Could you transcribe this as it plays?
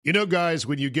You know, guys,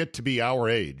 when you get to be our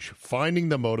age, finding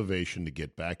the motivation to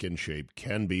get back in shape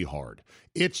can be hard.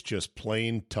 It's just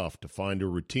plain tough to find a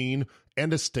routine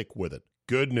and to stick with it.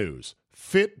 Good news.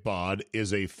 Fitbod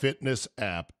is a fitness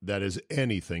app that is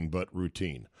anything but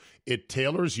routine. It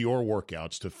tailors your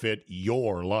workouts to fit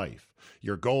your life,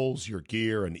 your goals, your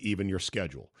gear, and even your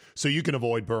schedule, so you can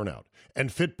avoid burnout. And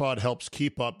Fitbod helps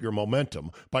keep up your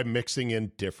momentum by mixing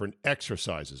in different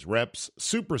exercises, reps,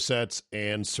 supersets,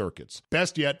 and circuits.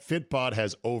 Best yet, Fitbod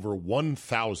has over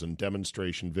 1,000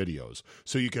 demonstration videos,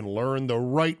 so you can learn the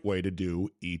right way to do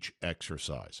each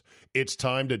exercise. It's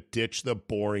time to ditch the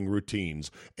boring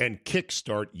routines and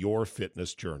kickstart your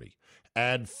fitness journey.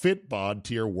 Add Fitbod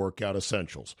to your workout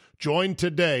essentials. Join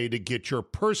today to get your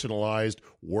personalized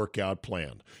workout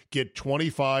plan. Get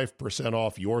 25%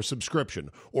 off your subscription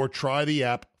or try the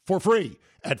app for free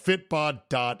at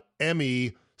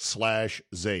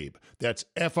fitbod.me/Zabe. That's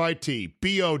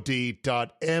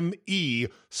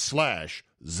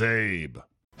fitbod.me/Zabe.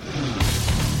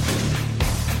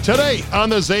 Today on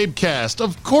the Zabecast,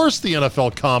 of course the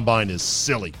NFL Combine is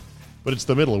silly, but it's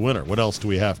the middle of winter. What else do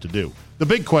we have to do? The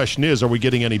big question is, are we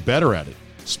getting any better at it?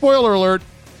 Spoiler alert,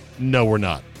 no, we're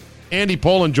not. Andy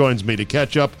Pollin joins me to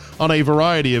catch up on a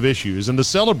variety of issues and to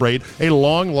celebrate a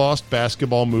long-lost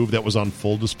basketball move that was on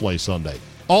full display Sunday.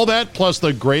 All that plus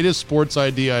the greatest sports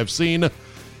idea I've seen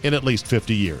in at least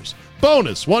 50 years.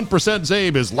 Bonus 1%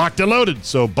 Zabe is locked and loaded,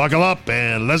 so buckle up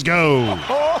and let's go.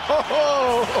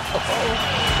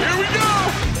 Here we go.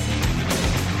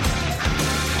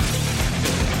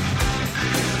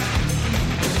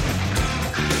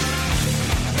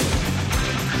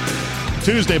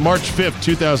 Tuesday, March 5th,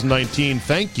 2019.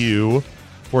 Thank you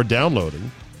for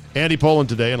downloading. Andy Pollin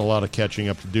today, and a lot of catching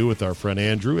up to do with our friend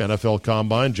Andrew, NFL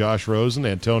Combine, Josh Rosen,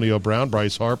 Antonio Brown,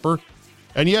 Bryce Harper,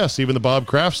 and yes, even the Bob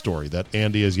Kraft story that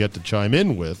Andy has yet to chime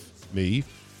in with me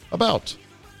about.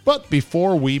 But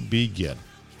before we begin,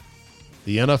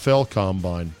 the NFL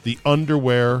Combine, the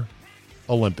Underwear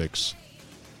Olympics.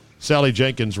 Sally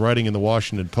Jenkins, writing in the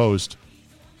Washington Post,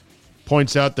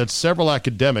 points out that several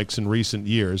academics in recent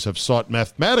years have sought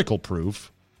mathematical proof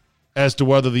as to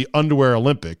whether the Underwear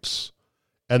Olympics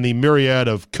and the myriad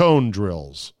of cone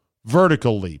drills,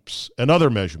 vertical leaps, and other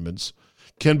measurements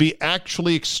can be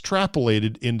actually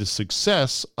extrapolated into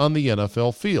success on the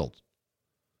NFL field.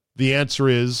 The answer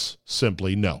is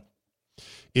simply no.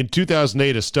 In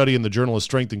 2008, a study in the Journal of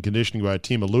Strength and Conditioning by a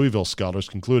team of Louisville scholars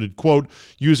concluded, quote,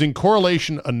 using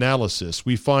correlation analysis,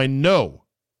 we find no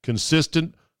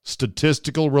consistent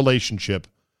statistical relationship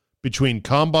between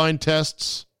combine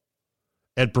tests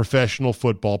and professional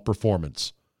football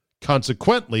performance.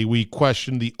 Consequently, we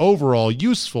question the overall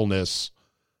usefulness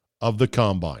of the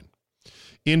combine.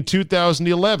 In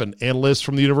 2011, analysts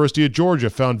from the University of Georgia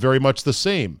found very much the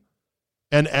same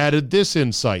and added this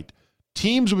insight.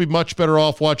 Teams would be much better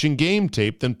off watching game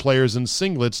tape than players in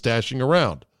singlets dashing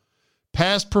around.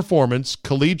 Past performance,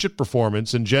 collegiate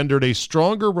performance, engendered a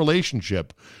stronger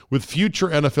relationship with future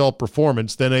NFL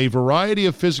performance than a variety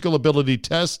of physical ability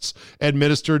tests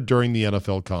administered during the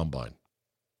NFL Combine.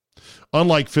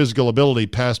 Unlike physical ability,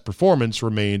 past performance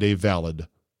remained a valid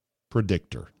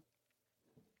predictor.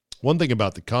 One thing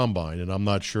about the Combine, and I'm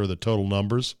not sure the total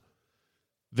numbers,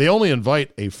 they only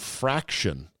invite a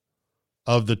fraction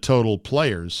of the total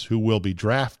players who will be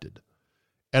drafted.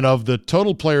 And of the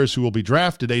total players who will be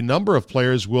drafted, a number of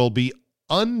players will be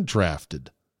undrafted.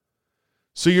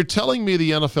 So you're telling me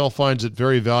the NFL finds it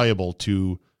very valuable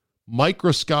to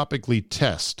microscopically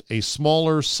test a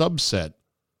smaller subset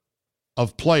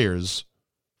of players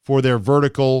for their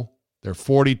vertical, their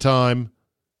 40 time,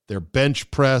 their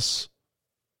bench press.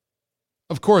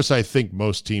 Of course, I think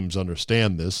most teams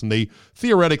understand this, and they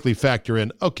theoretically factor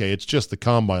in, okay, it's just the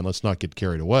combine, let's not get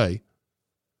carried away.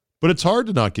 But it's hard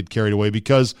to not get carried away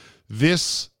because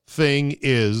this thing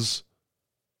is,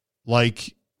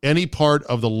 like any part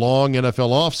of the long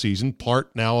NFL offseason,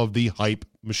 part now of the hype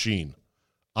machine.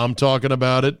 I'm talking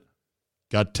about it.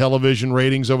 Got television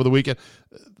ratings over the weekend.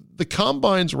 The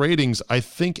Combine's ratings, I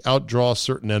think, outdraw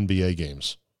certain NBA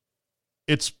games.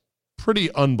 It's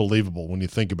pretty unbelievable when you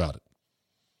think about it.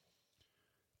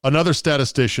 Another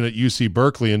statistician at UC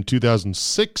Berkeley in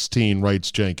 2016,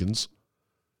 writes Jenkins,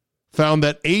 found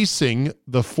that acing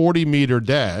the 40-meter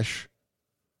dash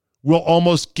will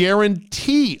almost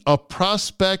guarantee a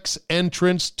prospect's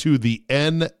entrance to the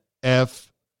NFL.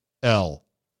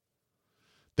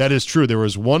 That is true. There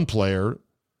was one player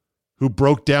who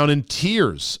broke down in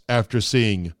tears after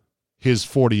seeing his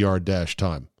 40-yard dash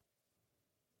time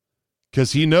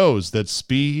because he knows that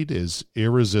speed is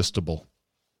irresistible.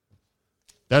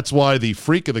 That's why the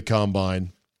freak of the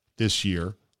Combine this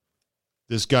year,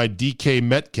 this guy DK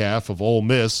Metcalf of Ole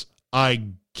Miss, I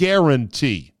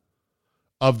guarantee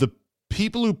of the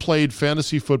people who played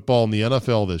fantasy football in the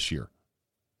NFL this year,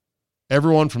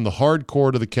 everyone from the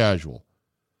hardcore to the casual,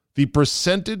 the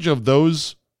percentage of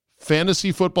those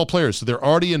fantasy football players, so they're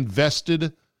already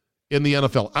invested in the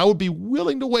NFL, I would be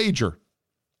willing to wager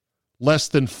less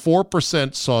than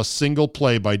 4% saw a single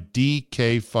play by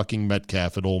DK fucking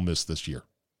Metcalf at Ole Miss this year.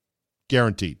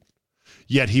 Guaranteed.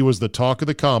 Yet he was the talk of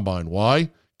the combine.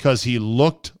 Why? Because he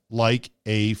looked like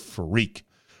a freak.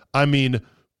 I mean,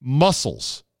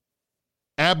 muscles,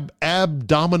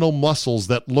 abdominal muscles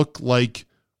that look like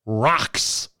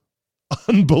rocks.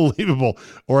 Unbelievable.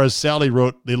 Or as Sally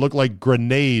wrote, they look like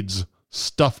grenades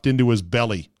stuffed into his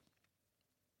belly.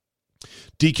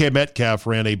 DK Metcalf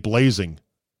ran a blazing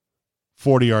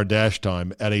 40-yard dash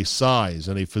time at a size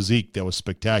and a physique that was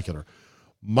spectacular.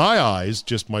 My eyes,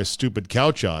 just my stupid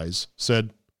couch eyes,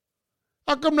 said,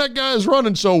 how come that guy is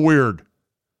running so weird?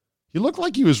 He looked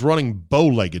like he was running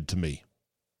bow-legged to me.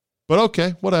 But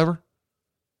okay, whatever.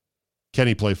 Can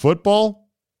he play football?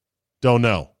 Don't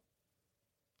know.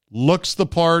 Looks the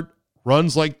part,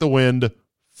 runs like the wind,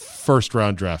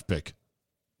 first-round draft pick.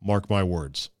 Mark my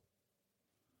words.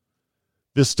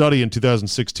 This study in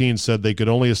 2016 said they could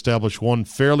only establish one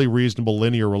fairly reasonable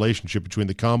linear relationship between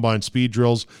the combine speed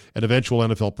drills and eventual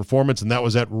NFL performance, and that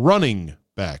was at running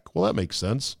back. Well, that makes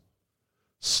sense.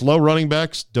 Slow running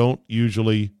backs don't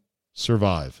usually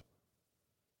survive.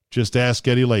 Just ask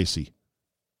Eddie Lacy.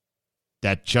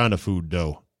 That China food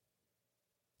dough.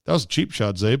 That was a cheap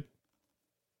shot, Zabe.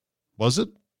 Was it?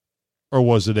 Or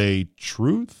was it a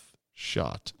truth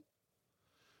shot?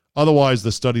 Otherwise,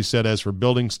 the study said, as for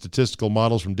building statistical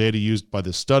models from data used by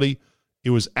the study, it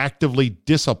was actively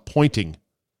disappointing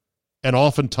and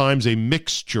oftentimes a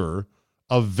mixture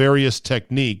of various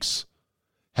techniques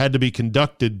had to be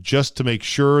conducted just to make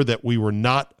sure that we were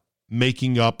not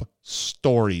making up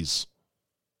stories,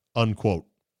 unquote.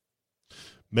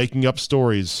 Making up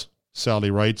stories,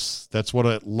 Sally writes. That's what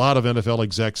a lot of NFL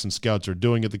execs and scouts are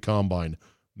doing at the combine,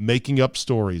 making up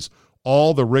stories.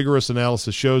 All the rigorous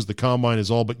analysis shows the combine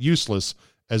is all but useless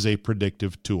as a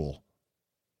predictive tool.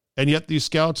 And yet these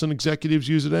scouts and executives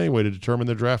use it anyway to determine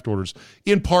their draft orders,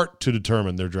 in part to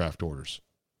determine their draft orders.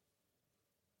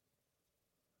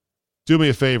 Do me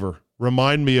a favor.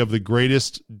 Remind me of the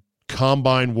greatest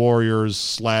combine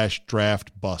warriors /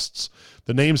 draft busts.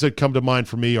 The names that come to mind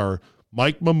for me are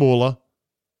Mike Mamula,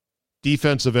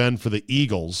 defensive end for the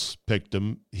Eagles, picked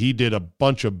him. He did a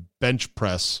bunch of bench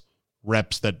press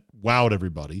reps that wowed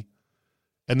everybody.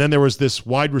 And then there was this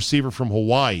wide receiver from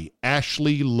Hawaii,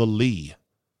 Ashley Lally,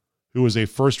 who was a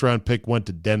first-round pick, went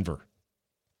to Denver.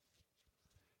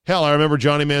 Hell, I remember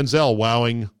Johnny Manziel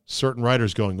wowing certain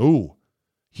writers going, ooh,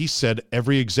 he said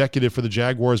every executive for the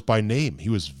Jaguars by name. He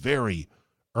was very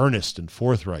earnest and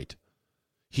forthright.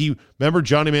 Remember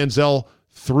Johnny Manziel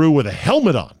threw with a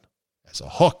helmet on as a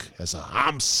hook,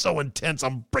 I'm so intense,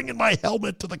 I'm bringing my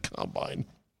helmet to the combine.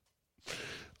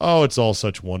 Oh, it's all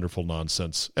such wonderful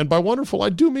nonsense. And by wonderful, I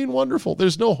do mean wonderful.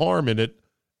 There's no harm in it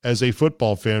as a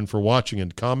football fan for watching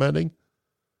and commenting.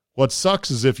 What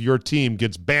sucks is if your team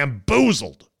gets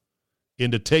bamboozled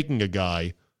into taking a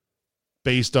guy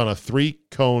based on a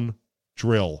 3-cone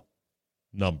drill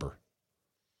number.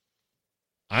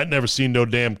 I'd never seen no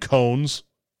damn cones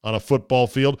on a football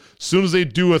field. As soon as they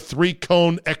do a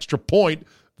 3-cone extra point,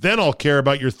 then I'll care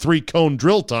about your 3-cone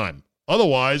drill time.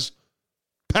 Otherwise,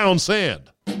 pound sand.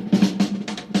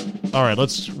 All right,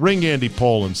 let's ring Andy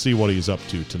Pohl and see what he's up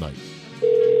to tonight.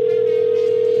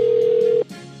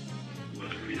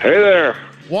 Hey there.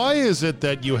 Why is it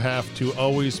that you have to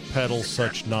always peddle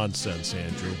such nonsense,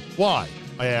 Andrew? Why,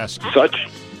 I ask you? Such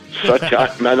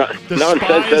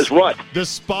nonsense as what? The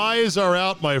spies are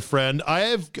out, my friend.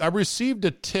 I received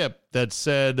a tip that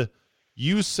said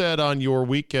you said on your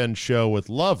weekend show with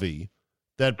Lovey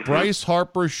that Bryce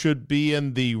Harper should be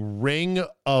in the Ring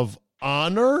of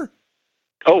Honor.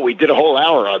 Oh, we did a whole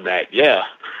hour on that, yeah.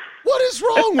 What is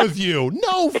wrong with you?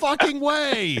 No fucking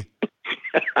way.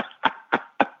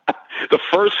 The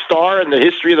first star in the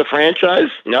history of the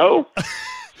franchise? No?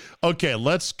 Okay,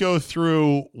 let's go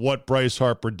through what Bryce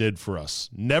Harper did for us.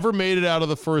 Never made it out of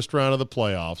the first round of the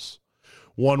playoffs,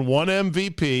 won one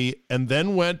MVP, and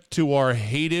then went to our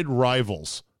hated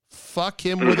rivals. Fuck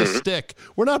him with a stick.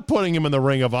 We're not putting him in the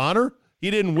Ring of Honor.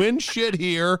 He didn't win shit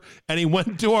here, and he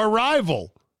went to our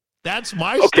rival. That's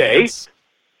my stance.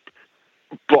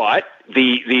 But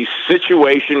the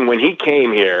situation when he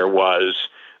came here was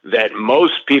that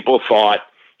most people thought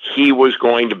he was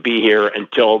going to be here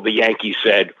until the Yankees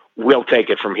said, we'll take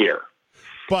it from here.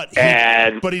 But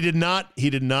he did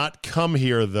not come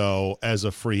here, though, as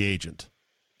a free agent.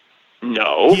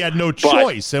 No. He had no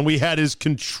choice, and we had his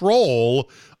control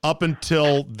up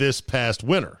until this past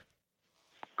winter.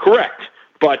 Correct.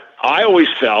 But I always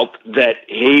felt that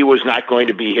he was not going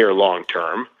to be here long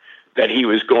term, that he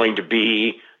was going to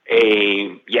be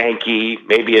a Yankee,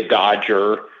 maybe a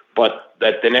Dodger, but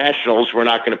that the Nationals were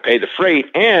not going to pay the freight.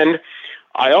 And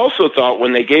I also thought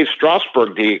when they gave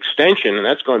Strasburg the extension, and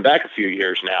that's going back a few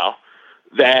years now,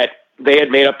 that they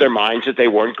had made up their minds that they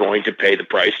weren't going to pay the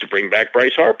price to bring back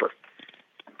Bryce Harper.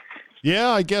 Yeah,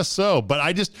 I guess so.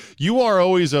 But you are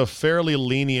always a fairly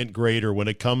lenient grader when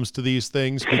it comes to these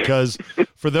things, because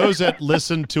for those that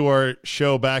listened to our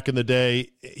show back in the day,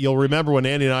 you'll remember when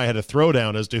Andy and I had a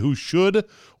throwdown as to who should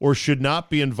or should not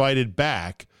be invited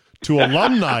back to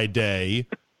Alumni Day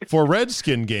for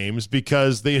Redskin games,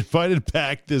 because they invited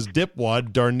back this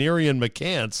dipwad, Darnarian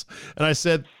McCants. And I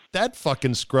said, that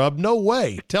fucking scrub, no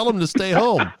way. Tell him to stay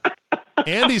home.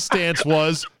 Andy's stance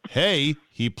was, hey,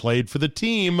 he played for the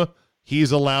team.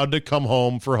 He's allowed to come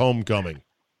home for homecoming.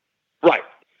 Right.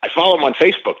 I follow him on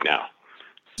Facebook now.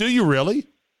 Do you really?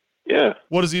 Yeah.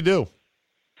 What does he do?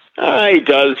 He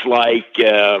does like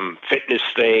fitness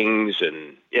things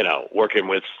and, working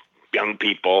with young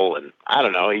people. And I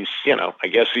don't know. He's, I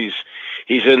guess he's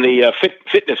in the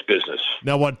fitness business.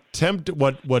 Now,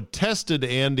 what tested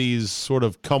Andy's sort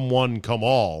of come one, come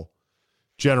all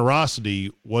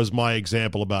generosity was my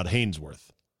example about Hainsworth.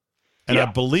 And I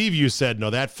believe you said, no,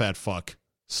 that fat fuck,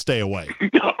 stay away.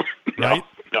 No, right?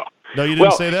 No. No, you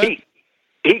didn't say that?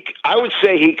 I would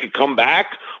say he could come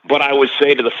back, but I would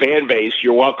say to the fan base,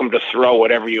 you're welcome to throw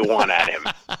whatever you want at him.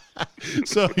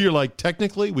 So you're like,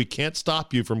 technically, we can't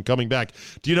stop you from coming back.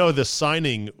 Do you know the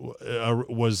signing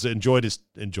was enjoyed?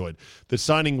 The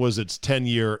signing was its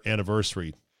 10-year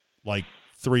anniversary, like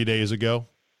 3 days ago.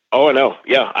 Oh, no.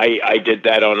 Yeah, I did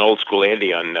that on Old School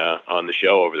Andy on the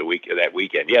show over that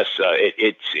weekend. Yes,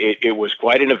 it was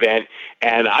quite an event,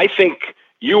 and I think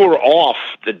you were off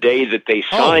the day that they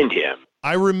signed him.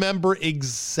 I remember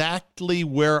exactly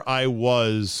where I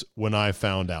was when I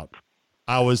found out.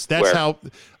 I was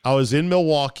in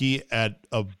Milwaukee at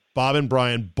a Bob and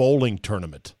Brian bowling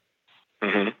tournament.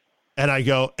 Mm-hmm. And I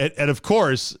go, and of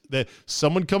course,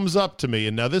 someone comes up to me,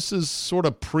 and now this is sort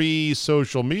of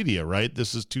pre-social media, right?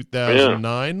 This is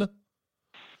 2009.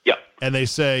 Yeah. And they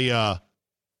say,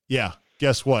 yeah,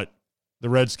 guess what? The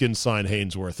Redskins signed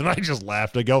Hainsworth. And I just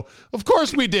laughed. I go, of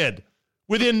course we did.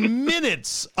 Within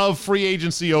minutes of free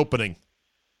agency opening.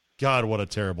 God, what a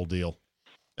terrible deal.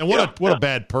 And what a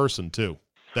bad person, too.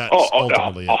 That's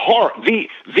ultimately it.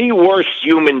 The worst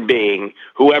human being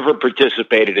who ever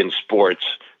participated in sports,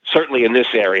 certainly in this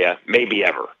area, maybe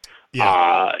ever.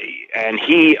 Yeah. And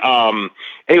he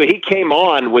came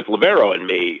on with Libero and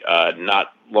me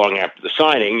not long after the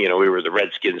signing. We were the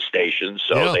Redskins station,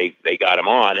 so they got him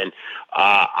on. And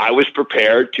I was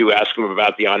prepared to ask him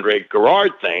about the Andre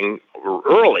Garrard thing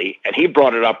early, and he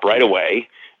brought it up right away,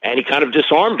 and he kind of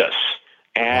disarmed us.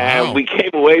 And we came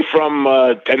away from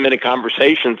a 10-minute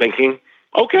conversation thinking,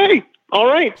 okay, all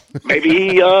right,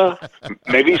 maybe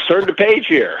he's turned a page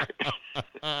here.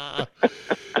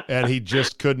 And he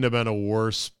just couldn't have been a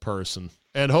worse person.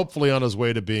 And hopefully on his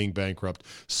way to being bankrupt.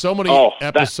 So many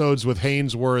episodes with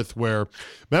Hainsworth where,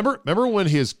 remember when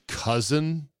his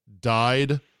cousin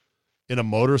died in a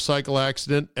motorcycle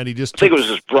accident, and he just I think it was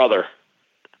his brother.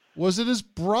 Was it his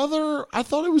brother? I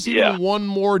thought it was even one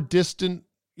more distant,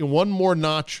 one more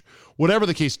notch. Whatever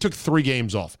the case, took 3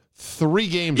 games off. 3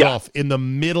 games off in the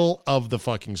middle of the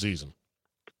fucking season.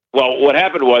 Well, what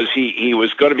happened was he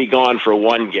was going to be gone for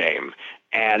 1 game,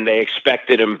 and they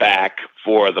expected him back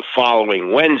for the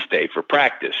following Wednesday for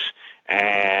practice.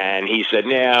 And he said,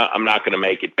 nah, I'm not going to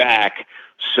make it back.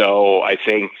 So I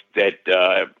think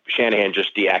that Shanahan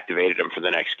just deactivated him for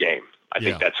the next game. I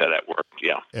think that's how that worked,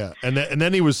 yeah. Yeah, and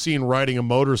then he was seen riding a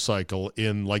motorcycle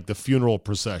in, like, the funeral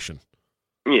procession.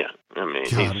 Yeah, I mean,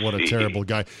 God, what a terrible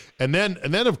guy. And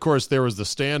then of course there was the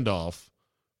standoff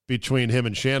between him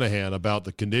and Shanahan about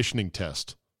the conditioning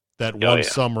test that one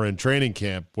summer in training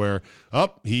camp where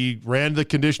he ran the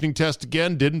conditioning test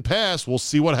again, didn't pass. We'll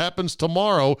see what happens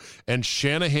tomorrow. And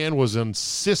Shanahan was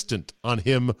insistent on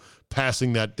him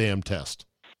passing that damn test.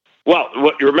 Well,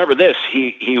 you remember this,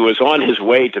 he was on his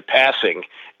way to passing,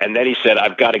 and then he said,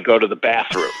 I've got to go to the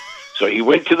bathroom. So he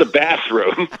went to the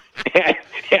bathroom, and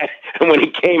when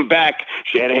he came back,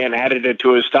 Shanahan added it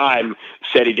to his time,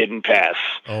 said he didn't pass.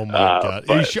 Oh, my God.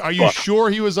 Are you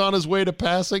sure he was on his way to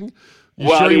passing? He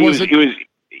was, but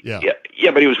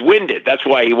he was winded. That's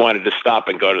why he wanted to stop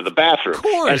and go to the bathroom. Of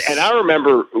course. And I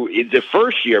remember the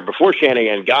first year, before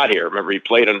Shanahan got here, remember he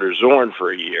played under Zorn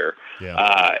for a year.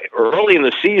 Yeah. Early in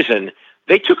the season,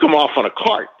 they took him off on a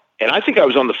cart. And I think I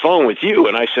was on the phone with you,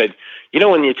 and I said,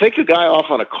 when you take a guy off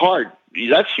on a cart,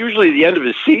 that's usually the end of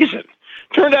his season.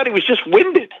 Turned out he was just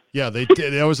winded. Yeah, they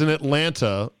did. I was in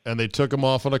Atlanta, and they took him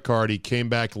off on a cart. He came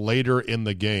back later in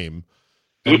the game.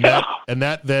 And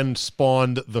that then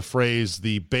spawned the phrase,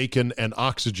 the bacon and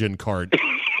oxygen cart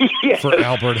Yes. for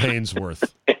Albert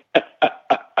Haynesworth.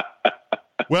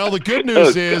 Well, the good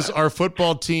news is our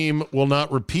football team will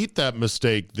not repeat that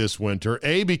mistake this winter.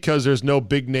 A, because there's no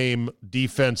big-name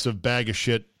defensive bag of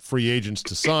shit free agents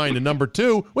to sign. And number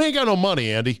two, we ain't got no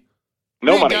money, Andy.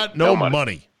 No money. Got no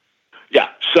money. Yeah,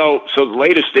 so the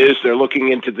latest is they're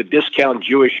looking into the discount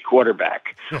Jewish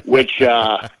quarterback, which,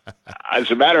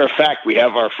 as a matter of fact, we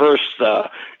have our first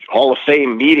Hall of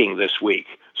Fame meeting this week.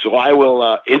 So I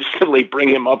will instantly bring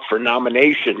him up for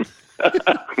nomination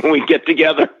when we get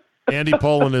together. Andy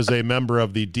Pollin is a member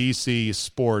of the DC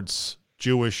Sports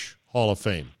Jewish Hall of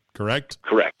Fame, correct?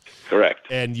 Correct.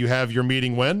 And you have your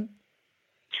meeting when?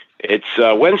 It's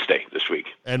Wednesday this week.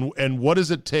 And what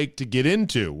does it take to get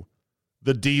into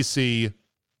the DC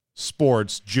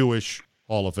Sports Jewish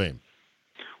Hall of Fame?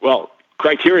 Well,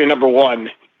 criteria number one,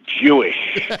 Jewish.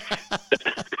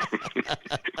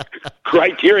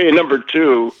 Criteria number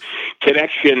two,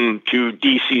 connection to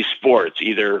DC sports,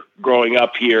 either growing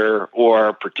up here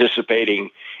or participating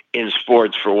in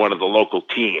sports for one of the local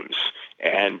teams.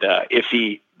 And if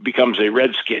he becomes a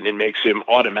Redskin, it makes him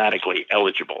automatically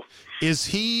eligible. Is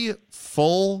he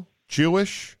full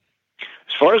Jewish?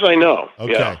 As far as I know.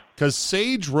 Okay. Because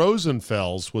Sage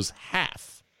Rosenfels was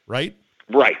half, right?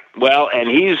 Right. Well, and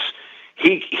he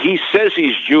says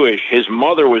he's Jewish. His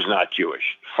mother was not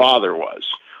Jewish. Father was.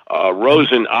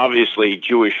 Rosen, obviously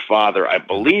Jewish father. I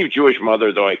believe Jewish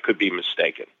mother, though I could be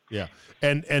mistaken. Yeah.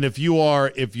 And if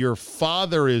your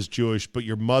father is Jewish but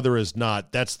your mother is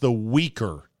not, that's the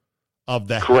weaker of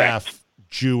the half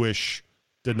Jewish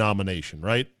denomination,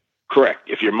 right? Correct.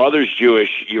 If your mother's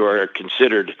Jewish, you are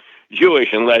considered Jewish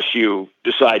unless you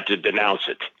decide to denounce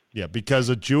it. Yeah, because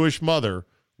a Jewish mother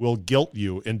will guilt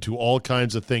you into all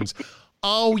kinds of things.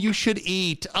 Oh, you should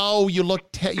eat. Oh, you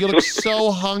look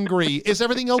so hungry. Is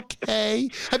everything okay?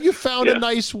 Have you found a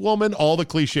nice woman? All the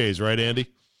cliches, right, Andy?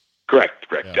 Correct.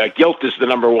 Yeah. Guilt is the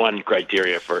number one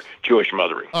criteria for Jewish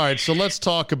mothering. All right, so let's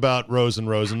talk about Rosen.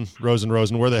 Where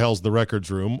the hell's the records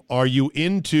room? Are you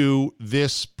into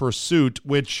this pursuit,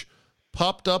 which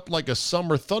popped up like a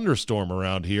summer thunderstorm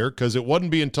around here because it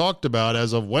wasn't being talked about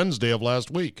as of Wednesday of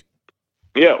last week?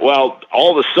 Yeah, well,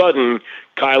 all of a sudden,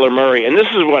 Kyler Murray, and this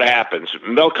is what happens.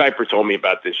 Mel Kiper told me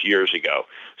about this years ago.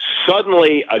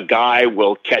 Suddenly, a guy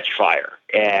will catch fire,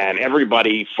 and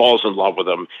everybody falls in love with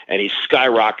him, and he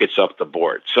skyrockets up the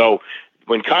board. So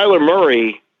when Kyler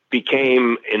Murray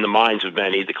became, in the minds of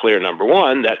many, the clear number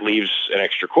one, that leaves an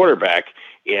extra quarterback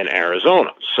in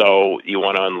Arizona. So you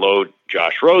want to unload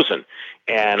Josh Rosen.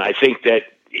 And I think that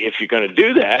if you're going to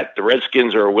do that, the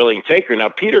Redskins are a willing taker. Now,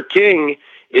 Peter King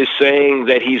is saying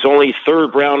that he's only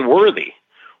third round worthy.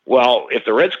 Well, if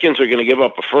the Redskins are going to give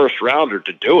up a first rounder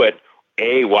to do it,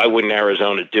 A, why wouldn't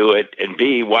Arizona do it? And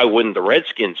B, why wouldn't the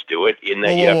Redskins do it in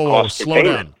that you have cost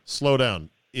containment? Slow down.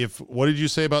 What did you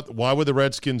say about why would the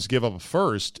Redskins give up a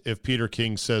first if Peter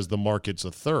King says the market's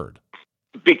a third?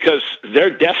 Because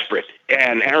they're desperate,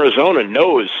 and Arizona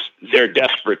knows they're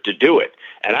desperate to do it.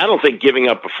 And I don't think giving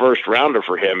up a first rounder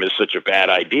for him is such a bad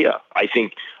idea. I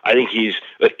think he's,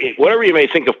 whatever you may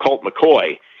think of Colt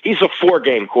McCoy, he's a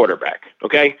 4-game quarterback.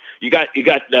 Okay, you got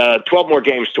 12 more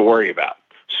games to worry about.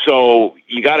 So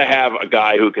you got to have a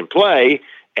guy who can play.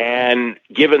 And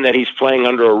given that he's playing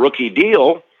under a rookie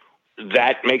deal,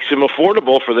 that makes him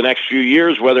affordable for the next few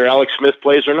years, whether Alex Smith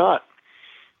plays or not.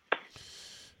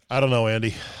 I don't know,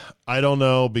 Andy. I don't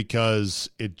know, because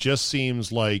it just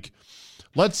seems like,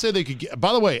 let's say they could get,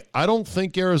 by the way, I don't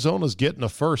think Arizona's getting a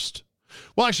first.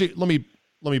 Well, actually, let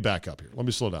me back up here. Let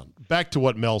me slow down. Back to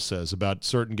what Mel says about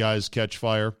certain guys catch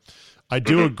fire. I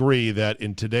do agree that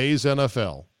in today's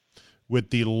NFL, with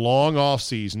the long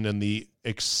offseason and the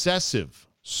excessive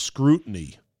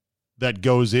scrutiny that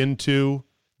goes into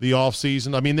the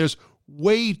offseason, I mean, there's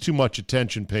way too much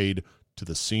attention paid to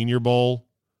the Senior Bowl,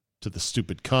 to the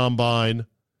stupid combine,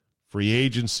 free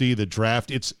agency, the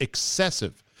draft. It's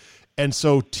excessive. And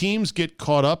so teams get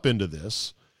caught up into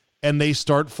this, and they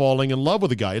start falling in love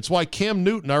with a guy. It's why Cam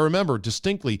Newton, I remember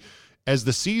distinctly, as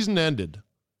the season ended,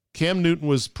 Cam Newton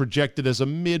was projected as a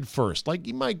mid-first, like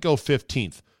he might go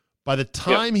 15th. By the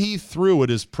time he threw at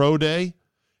his pro day,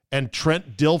 and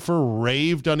Trent Dilfer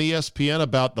raved on ESPN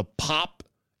about the pop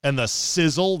and the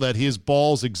sizzle that his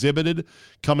balls exhibited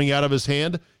coming out of his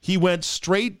hand, he went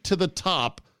straight to the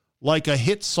top like a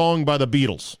hit song by the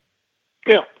Beatles.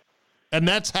 Yeah. And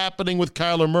that's happening with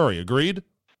Kyler Murray. Agreed?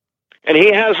 And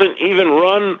he hasn't even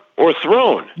run or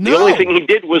thrown. No. The only thing he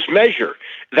did was measure.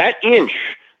 That inch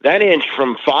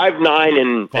from 5'9"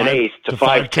 and an eighth to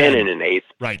 5'10" and an eighth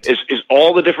right. is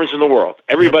all the difference in the world.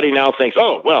 Everybody now thinks,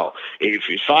 oh, well, if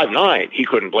he's 5'9", he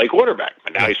couldn't play quarterback.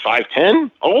 But now he's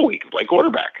 5'10", oh, he can play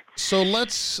quarterback. So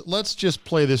let's just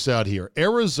play this out here.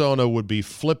 Arizona would be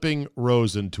flipping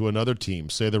Rosen to another team,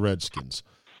 say the Redskins.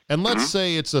 And let's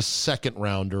say it's a second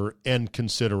rounder and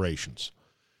considerations.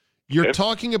 You're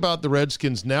talking about the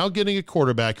Redskins now getting a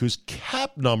quarterback whose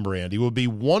cap number, Andy, will be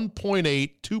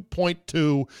 1.8,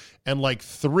 2.2, and like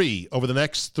 3 over the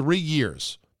next 3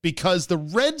 years because the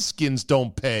Redskins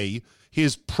don't pay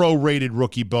his prorated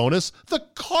rookie bonus. The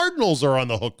Cardinals are on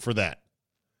the hook for that.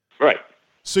 Right.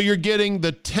 So you're getting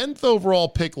the 10th overall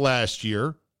pick last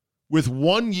year with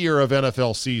 1 year of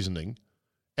NFL seasoning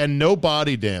and no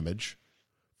body damage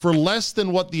for less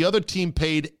than what the other team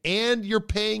paid, and you're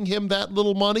paying him that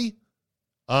little money?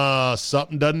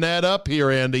 Something doesn't add up here,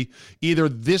 Andy. Either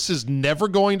this is never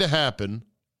going to happen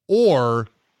or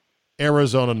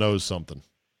Arizona knows something.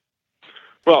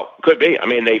 Well, could be. I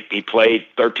mean, he played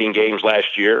 13 games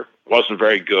last year, wasn't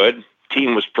very good.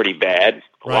 Team was pretty bad.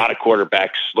 A lot of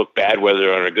quarterbacks look bad, whether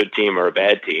they're on a good team or a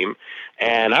bad team.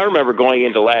 And I remember going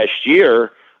into last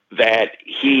year that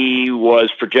he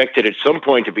was projected at some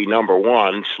point to be number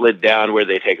 1, slid down where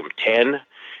they take him 10.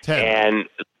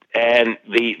 And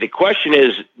the question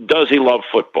is, does he love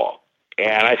football?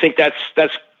 And I think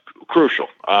that's crucial.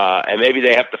 And maybe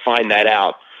they have to find that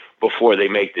out before they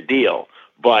make the deal.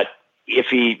 But if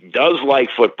he does like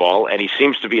football and he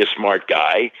seems to be a smart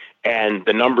guy and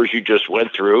the numbers you just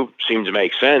went through seem to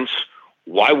make sense,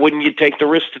 why wouldn't you take the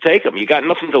risk to take him? You got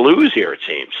nothing to lose here, it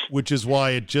seems. Which is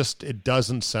why it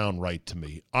doesn't sound right to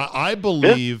me. I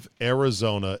believe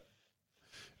Arizona,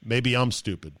 maybe I'm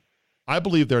stupid. I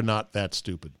believe they're not that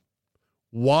stupid.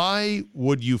 Why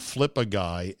would you flip a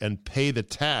guy and pay the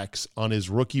tax on his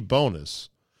rookie bonus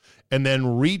and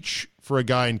then reach for a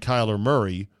guy in Kyler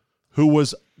Murray who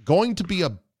was going to be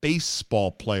a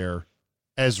baseball player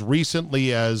as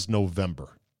recently as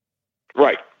November?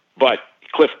 Right. But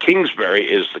Cliff Kingsbury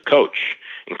is the coach.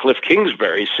 And Cliff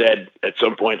Kingsbury said at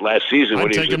some point last season when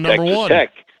he was at Texas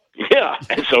Tech. Yeah,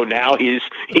 and so now he's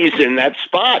in that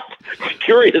spot.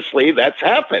 Curiously, that's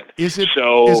happened. Is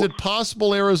it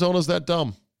possible Arizona's that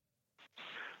dumb?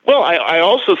 Well, I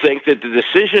also think that the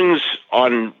decisions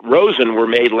on Rosen were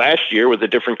made last year with a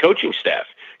different coaching staff.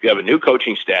 You have a new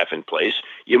coaching staff in place,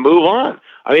 you move on.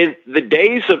 I mean, the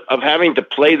days of having to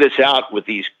play this out with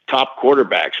these top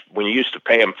quarterbacks when you used to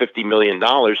pay them $50 million,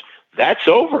 that's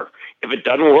over. If it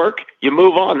doesn't work, you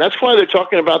move on. That's why they're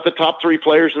talking about the top 3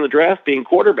 players in the draft being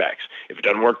quarterbacks. If it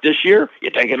doesn't work this year,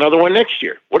 you take another one next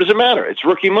year. What does it matter? It's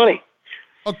rookie money.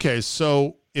 Okay,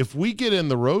 so if we get in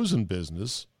the Rosen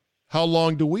business, how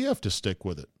long do we have to stick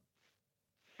with it?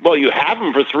 Well, you have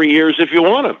him for 3 years if you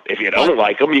want him. If you don't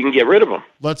like him, you can get rid of him.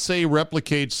 Let's say he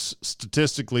replicates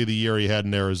statistically the year he had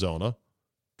in Arizona,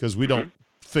 because we don't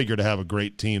figure to have a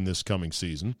great team this coming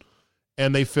season,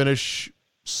 and they finish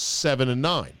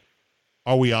 7-9.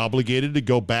 Are we obligated to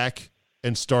go back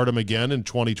and start him again in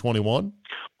 2021?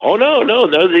 Oh, no.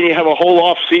 Then you have a whole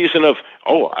off season of,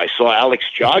 I saw Alex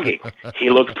jogging.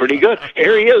 He looked pretty good.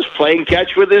 Here he is playing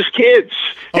catch with his kids.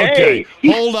 Okay,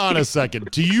 hey. Hold on a second.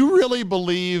 Do you really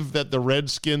believe that the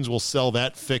Redskins will sell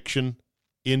that fiction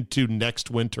into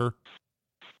next winter?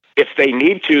 If they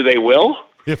need to, they will.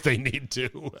 If they need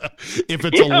to. If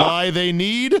it's a lie they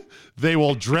need, they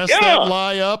will dress that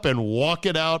lie up and walk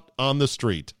it out on the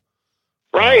street.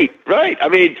 Right. I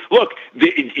mean, look,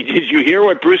 did you hear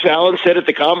what Bruce Allen said at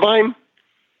the Combine?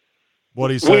 What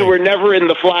did he say? We were never in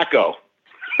the Flacco.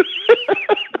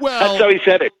 Well, that's how he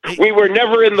said it. We were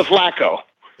never in the Flacco.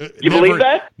 You believe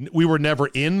that? We were never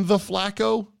in the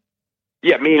Flacco?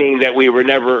 Yeah, meaning that we were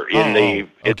never in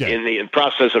the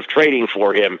process of trading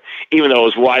for him, even though it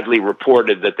was widely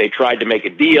reported that they tried to make a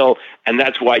deal, and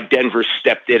that's why Denver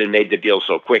stepped in and made the deal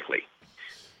so quickly.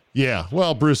 Yeah,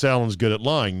 well, Bruce Allen's good at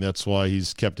lying. That's why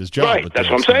he's kept his job. Right, that's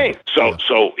what I'm saying.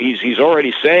 So he's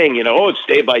already saying, it's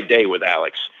day by day with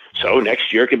Alex. So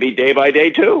next year can be day by day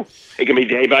too. It can be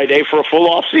day by day for a full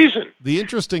off season. The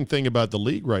interesting thing about the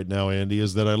league right now, Andy,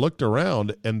 is that I looked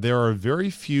around and there are very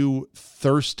few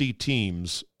thirsty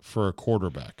teams for a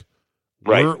quarterback.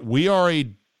 Right. We are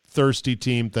a thirsty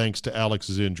team thanks to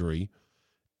Alex's injury,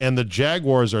 and the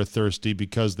Jaguars are thirsty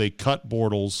because they cut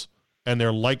Bortles and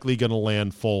they're likely going to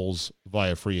land Foles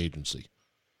via free agency.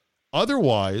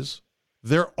 Otherwise,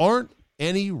 there aren't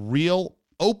any real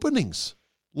openings.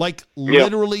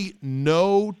 Literally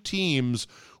no teams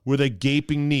with a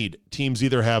gaping need. Teams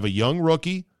either have a young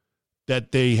rookie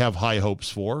that they have high hopes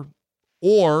for,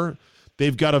 or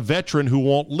they've got a veteran who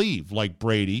won't leave, like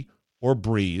Brady or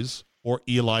Breeze or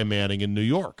Eli Manning in New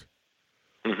York.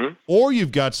 Mm-hmm. Or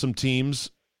you've got some teams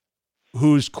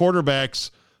whose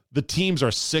quarterbacks the teams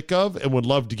are sick of and would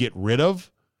love to get rid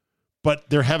of, but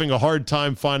they're having a hard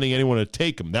time finding anyone to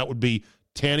take them. That would be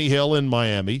Tannehill in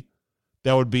Miami.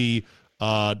 That would be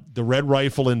the Red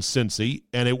Rifle in Cincy,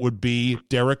 and it would be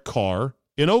Derek Carr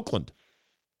in Oakland.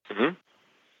 Mm-hmm.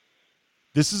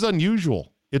 This is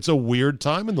unusual. It's a weird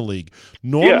time in the league.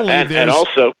 Normally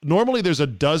there's a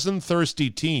dozen thirsty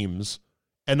teams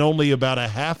and only about a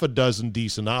half a dozen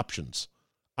decent options.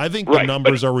 I think the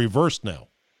numbers are reversed now.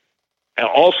 And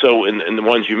also, in the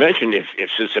ones you mentioned, if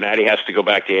Cincinnati has to go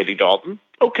back to Andy Dalton,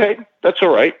 okay, that's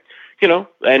all right. You know,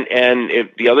 and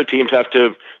if the other teams have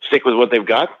to stick with what they've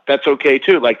got, that's okay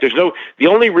too. Like the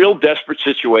only real desperate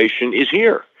situation is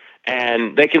here.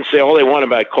 And they can say all they want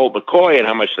about Colt McCoy and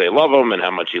how much they love him and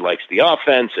how much he likes the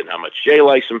offense and how much Jay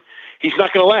likes him. He's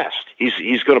not going to last.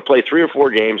 He's going to play 3 or 4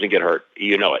 games and get hurt.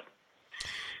 You know it.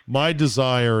 My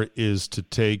desire is to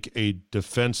take a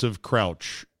defensive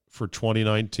crouch for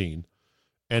 2019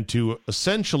 and to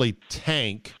essentially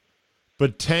tank,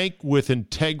 but tank with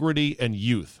integrity and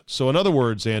youth. So in other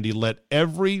words, Andy, let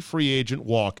every free agent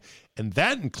walk, and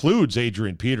that includes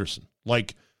Adrian Peterson.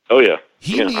 Like, oh yeah.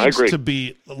 He needs to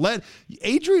be let.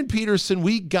 Adrian Peterson,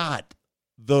 we got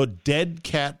the dead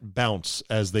cat bounce,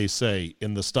 as they say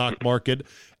in the stock market,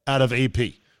 out of AP.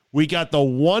 We got the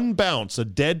one bounce a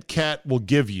dead cat will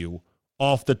give you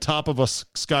off the top of a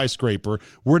skyscraper.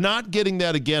 We're not getting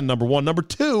that again, number one. Number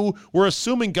two, we're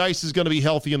assuming Geis is going to be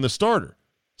healthy in the starter.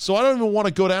 So I don't even want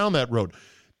to go down that road.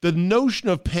 The notion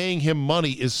of paying him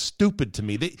money is stupid to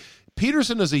me.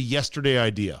 Peterson is a yesterday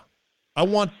idea. I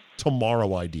want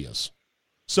tomorrow ideas.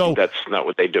 So that's not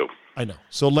what they do. I know.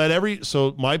 So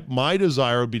my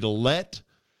desire would be to let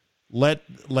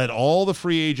all the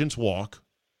free agents walk,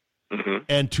 mm-hmm.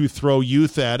 and to throw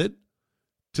youth at it,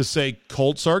 to say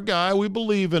Colt's our guy, we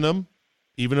believe in him,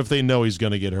 even if they know he's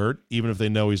going to get hurt, even if they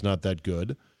know he's not that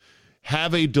good.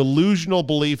 Have a delusional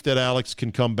belief that Alex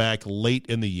can come back late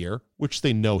in the year, which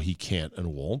they know he can't and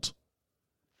won't.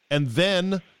 And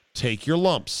then take your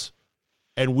lumps.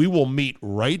 And we will meet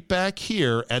right back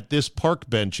here at this park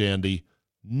bench, Andy,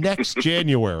 next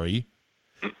January.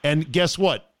 And guess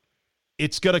what?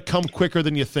 It's going to come quicker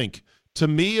than you think. To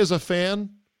me as a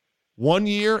fan, 1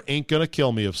 year ain't going to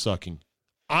kill me of sucking.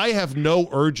 I have no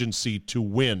urgency to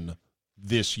win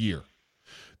this year.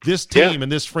 This team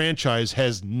and this franchise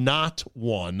has not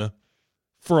won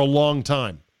for a long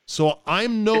time. So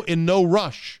I'm in no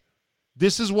rush.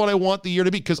 This is what I want the year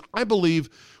to be, because I believe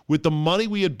with the money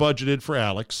we had budgeted for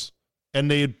Alex, and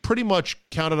they had pretty much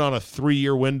counted on a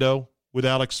 3-year window with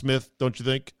Alex Smith, don't you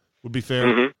think would be fair?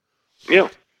 Mm-hmm. Yeah.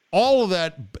 All of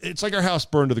that, it's like our house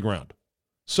burned to the ground.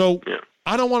 So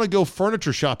I don't want to go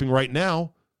furniture shopping right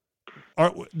now.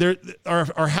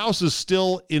 Our house is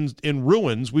still in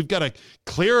ruins. We've got to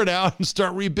clear it out and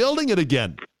start rebuilding it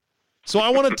again. So I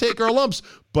want to take our lumps.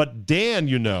 But Dan,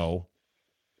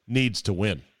 needs to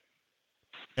win.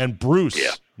 And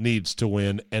Bruce needs to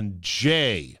win. And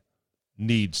Jay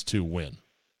needs to win.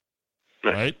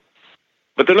 Right?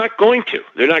 But they're not going to.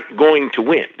 They're not going to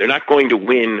win. They're not going to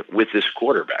win with this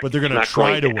quarterback. But they're going to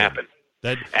try to win. Happen.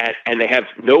 And they have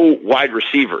no wide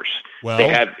receivers. Well, they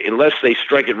have, unless they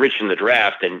strike it rich in the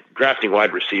draft, and drafting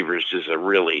wide receivers is a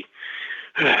really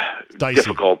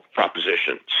difficult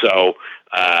proposition. So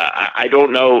I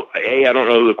don't know. A, I don't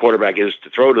know who the quarterback is to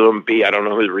throw to them. B, I don't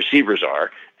know who the receivers are.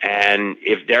 And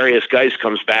if Darius Geis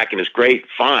comes back and is great,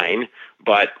 fine.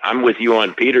 But I'm with you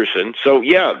on Peterson. So,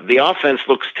 the offense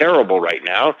looks terrible right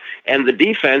now. And the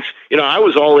defense, I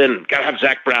was all in, got to have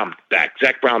Zach Brown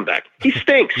back. He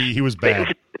stinks. he was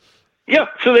bad.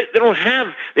 So they don't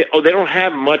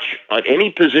have much on any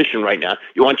position right now.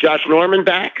 You want Josh Norman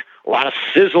back? A lot of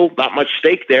sizzle, not much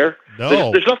steak there.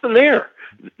 No. There's nothing there.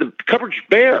 The coverage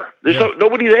bare. There's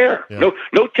nobody there. Yeah.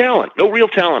 No talent. No real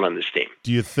talent on this team.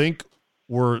 Do you think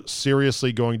we're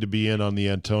seriously going to be in on the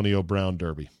Antonio Brown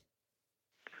Derby?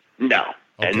 No.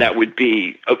 Okay. And that would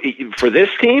be, for this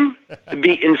team, it'd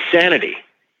be insanity.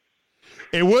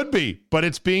 It would be, but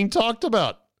it's being talked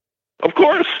about. Of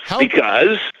course,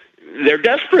 because they're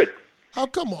desperate. How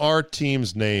come our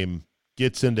team's name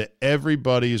gets into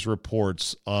everybody's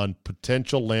reports on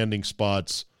potential landing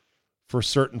spots for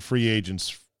certain free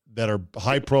agents that are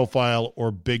high profile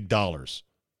or big dollars?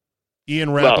 Ian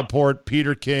Rappaport,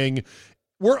 Peter King,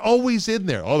 we're always in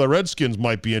there. Oh, the Redskins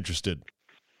might be interested.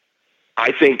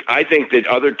 I think that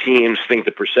other teams think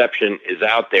the perception is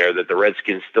out there that the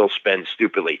Redskins still spend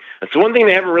stupidly. That's the one thing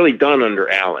they haven't really done under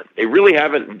Allen. They really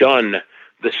haven't done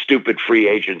the stupid free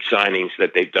agent signings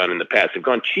that they've done in the past. They've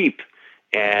gone cheap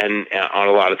and on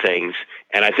a lot of things.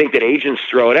 And I think that agents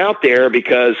throw it out there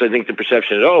because I think the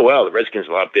perception is, oh, well, the Redskins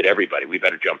will outbid everybody. We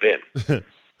better jump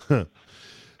in.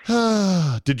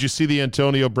 Did you see the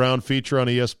Antonio Brown feature on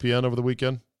ESPN over the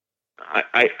weekend?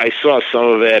 I saw some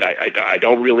of it. I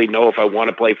don't really know if I want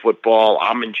to play football.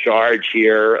 I'm in charge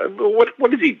here.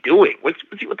 What is he doing? What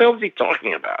the hell is he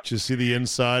talking about? Did you see the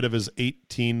inside of his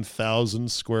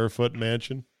 18,000 square foot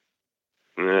mansion?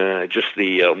 Just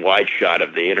the wide shot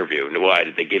of the interview. Why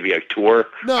did they give you a tour?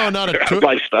 No, not a tour.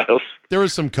 Lifestyles. There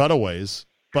was some cutaways,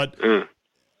 but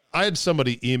I had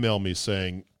somebody email me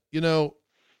saying,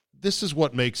 this is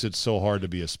what makes it so hard to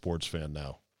be a sports fan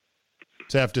now.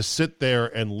 To have to sit there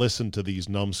and listen to these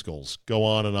numbskulls go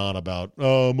on and on about,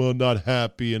 oh, I'm not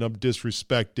happy and I'm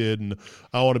disrespected and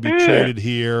I want to be traded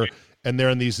here. And they're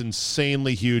in these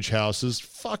insanely huge houses.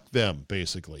 Fuck them,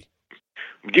 basically.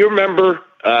 Do you remember,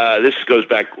 this goes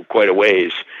back quite a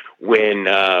ways, when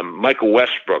Michael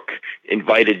Westbrook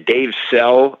invited Dave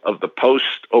Sell of the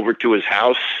Post over to his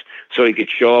house so he could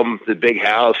show him the big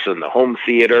house and the home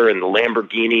theater and the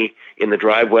Lamborghini in the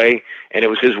driveway? And it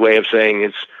was his way of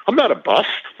saying, I'm not a bust.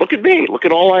 Look at me. Look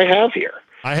at all I have here.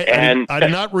 I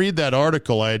did not read that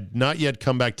article. I had not yet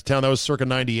come back to town. That was circa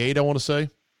 98, I want to say.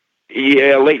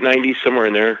 Yeah, late 90s, somewhere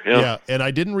in there. Yeah, and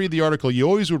I didn't read the article. You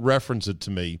always would reference it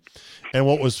to me. And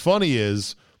what was funny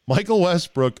is Michael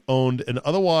Westbrook owned an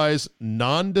otherwise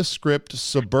nondescript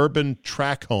suburban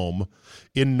tract home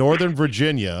in Northern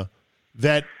Virginia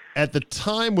that at the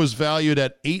time was valued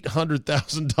at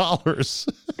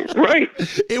 $800,000. Right.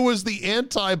 It was the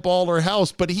anti-baller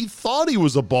house, but he thought he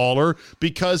was a baller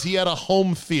because he had a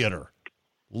home theater.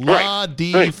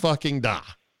 La-dee-fucking-da.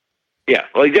 Yeah,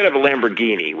 well, he did have a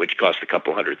Lamborghini, which cost a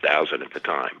couple $100,000 at the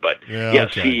time. But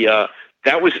yes, okay.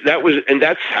 That was, and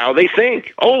that's how they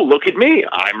think. Oh, look at me!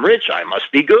 I'm rich. I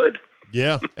must be good.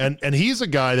 Yeah, and he's a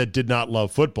guy that did not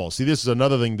love football. See, this is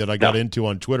another thing that I got into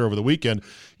on Twitter over the weekend.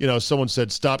 Someone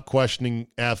said, stop questioning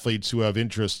athletes who have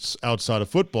interests outside of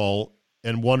football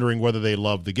and wondering whether they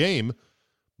love the game.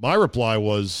 My reply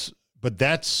was, but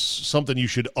that's something you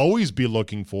should always be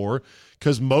looking for,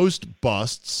 because most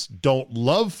busts don't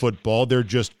love football. They're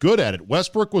just good at it.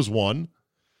 Westbrook was one.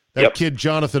 That kid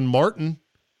Jonathan Martin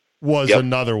was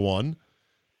another one.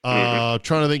 Trying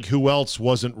to think who else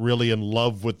wasn't really in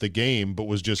love with the game but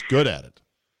was just good at it.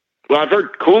 Well, I've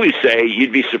heard Cooley say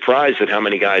you'd be surprised at how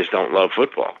many guys don't love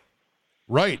football.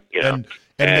 Right. And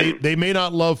they may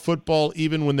not love football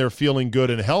even when they're feeling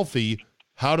good and healthy.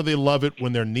 How do they love it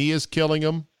when their knee is killing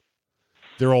them?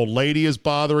 Their old lady is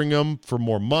bothering them for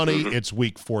more money. It's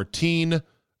week 14.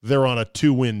 They're on a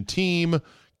 2-win team.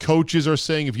 Coaches are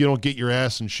saying, if you don't get your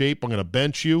ass in shape, I'm going to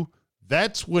bench you.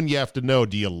 That's when you have to know,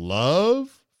 do you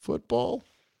love football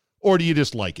or do you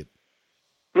just like it?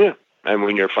 Yeah. And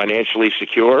when you're financially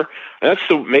secure, that's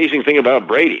the amazing thing about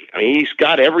Brady. I mean, he's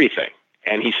got everything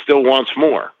and he still wants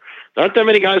more. There aren't that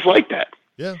many guys like that.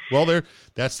 Yeah, well,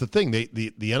 that's the thing.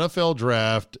 The NFL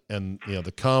draft and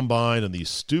the combine and these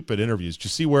stupid interviews. Did you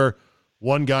see where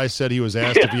one guy said he was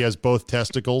asked if he has both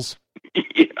testicles?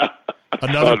 Yeah.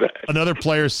 Another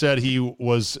player said he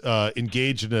was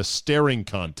engaged in a staring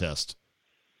contest,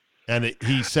 and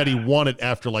he said he won it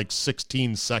after like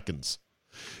 16 seconds.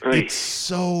 Right. It's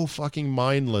so fucking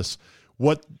mindless.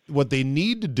 What they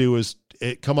need to do is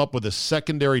come up with a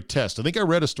secondary test. I think I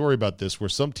read a story about this where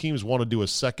some teams want to do a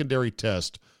secondary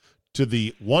test to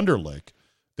the Wonderlic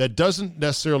that doesn't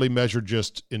necessarily measure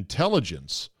just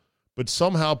intelligence, but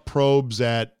somehow probes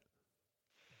at,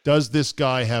 does this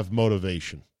guy have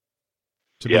motivation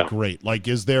to be great? Like,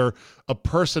 is there a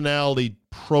personality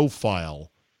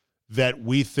profile that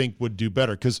we think would do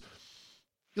better? Because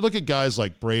you look at guys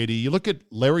like Brady, you look at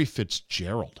Larry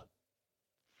Fitzgerald.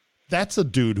 That's a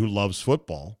dude who loves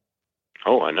football.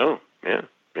 Oh, I know. Yeah.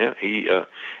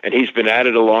 And he's been at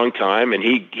it a long time, and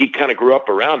he kind of grew up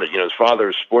around it. His father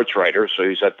is a sports writer, so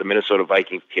he's at the Minnesota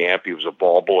Vikings camp. He was a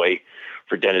ball boy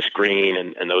for Dennis Green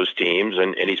and those teams,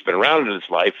 and he's been around it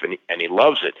his life, and he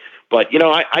loves it. But,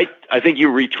 I think you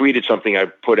retweeted something I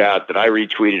put out that I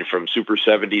retweeted from Super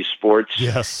 70s Sports.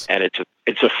 Yes. And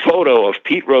it's a photo of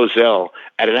Pete Rozelle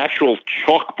at an actual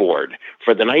chalkboard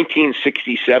for the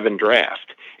 1967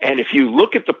 draft. And if you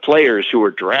look at the players who were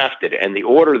drafted and the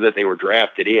order that they were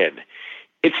drafted in,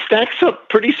 it stacks up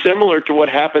pretty similar to what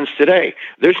happens today.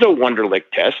 There's no Wonderlic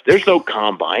test. There's no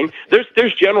combine.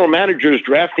 There's general managers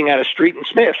drafting out of Street and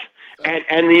Smith.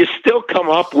 And you still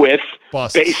come up with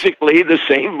basically the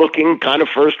same looking kind of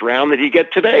first round that you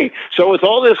get today. So with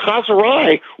all this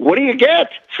chazarai, what do you get?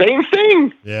 Same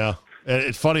thing. Yeah. And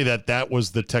it's funny that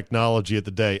was the technology of the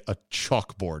day, a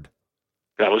chalkboard.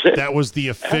 That was it. That was the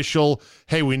official,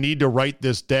 hey, we need to write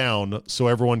this down so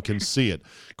everyone can see it.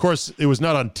 Of course, it was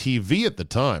not on TV at the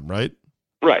time, right?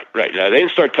 Right. Now, they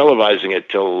didn't start televising it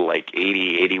till like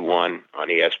 80, 81 on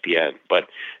ESPN. But,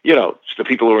 it's the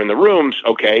people who are in the rooms,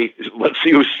 okay, let's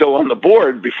see who's still on the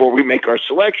board before we make our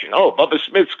selection. Oh, Bubba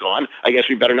Smith's gone. I guess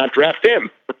we better not draft him.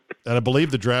 And I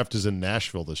believe the draft is in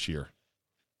Nashville this year,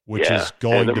 which is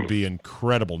going to be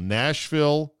incredible.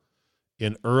 Nashville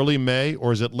in early May,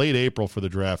 or is it late April for the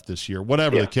draft this year?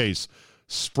 Whatever the case,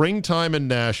 springtime in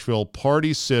Nashville,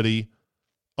 Party City.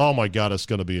 Oh, my God, it's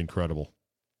going to be incredible.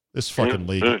 This fucking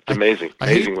league. It's amazing.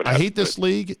 I hate this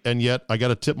league, and yet I got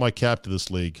to tip my cap to this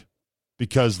league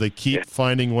because they keep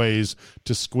finding ways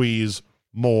to squeeze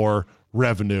more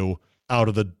revenue out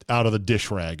of the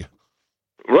dish rag.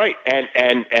 Right,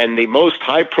 and the most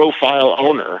high-profile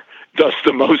owner does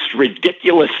the most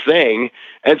ridiculous thing,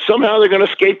 and somehow they're going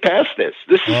to skate past this.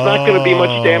 This is not going to be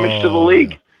much damage to the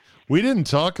league. We didn't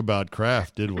talk about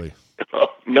Kraft, did we?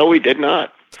 No, we did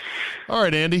not. All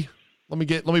right, Andy.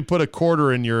 Let me put a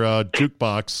quarter in your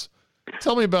jukebox.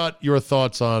 Tell me about your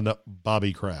thoughts on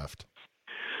Bobby Kraft.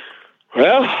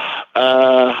 Well,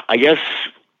 I guess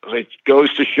it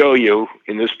goes to show you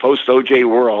in this post-OJ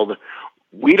world,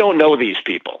 we don't know these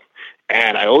people.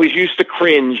 And I always used to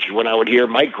cringe when I would hear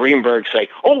Mike Greenberg say,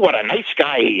 "Oh, what a nice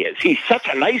guy he is. He's such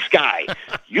a nice guy."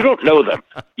 You don't know them.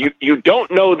 You don't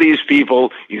know these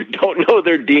people. You don't know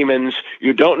their demons.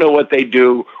 You don't know what they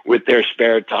do with their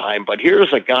spare time. But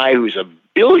here's a guy who's a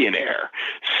billionaire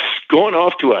going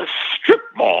off to a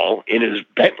strip mall in his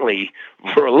Bentley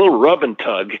for a little rub and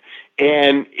tug.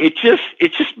 And it's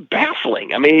just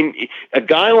baffling. I mean, a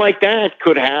guy like that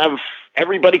could have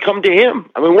everybody come to him.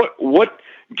 I mean, what?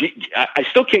 I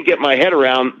still can't get my head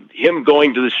around him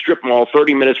going to the strip mall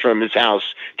 30 minutes from his house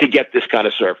to get this kind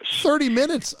of service. 30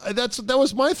 minutes? That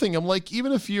was my thing. I'm like,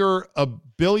 even if you're a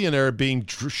billionaire being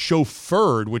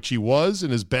chauffeured, which he was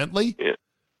in his Bentley,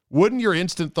 wouldn't your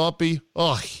instant thought be,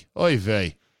 oy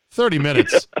vey, 30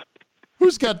 minutes?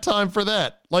 Who's got time for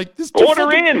that? Like, this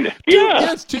order in.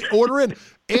 Yes, order in.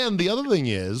 And the other thing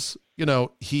is,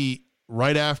 he,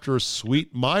 right after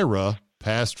Sweet Myra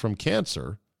passed from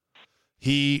cancer,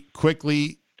 he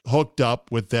quickly hooked up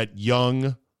with that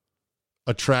young,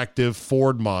 attractive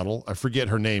Ford model. I forget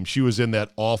her name. She was in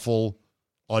that awful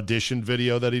audition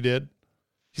video that he did.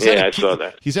 I saw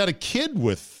that. He's had a kid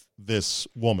with this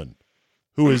woman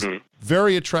who is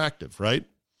very attractive, right?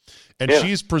 And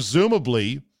she's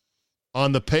presumably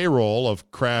on the payroll of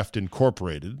Kraft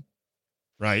Incorporated,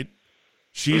 right?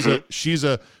 She's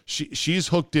she's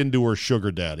hooked into her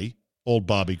sugar daddy, old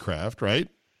Bobby Kraft, right?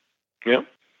 Yeah.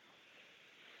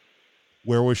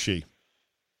 Where was she?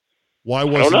 Why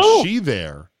wasn't she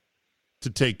there to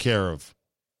take care of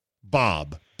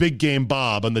Bob, Big Game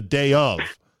Bob, on the day of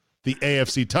the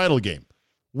AFC title game?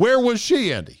 Where was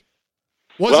she, Andy?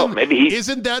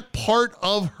 Isn't that part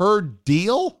of her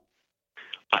deal?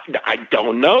 I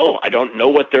don't know. I don't know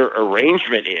what their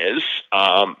arrangement is.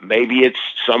 Maybe it's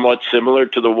somewhat similar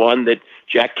to the one that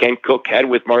Jack Kent Cooke had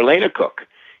with Marlena Cook,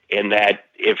 in that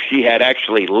if she had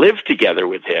actually lived together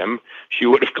with him, she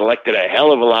would have collected a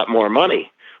hell of a lot more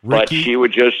money. But she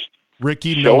would just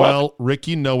Ricky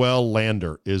Noel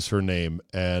Lander is her name,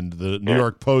 and the New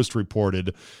York Post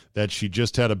reported that she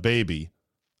just had a baby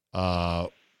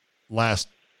last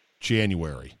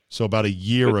January, so about a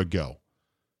year ago.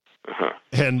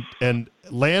 And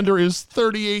Lander is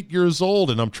 38 years old,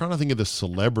 and I'm trying to think of the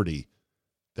celebrity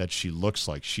that she looks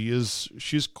like.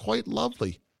 She's quite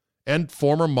lovely. And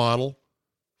former model,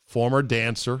 former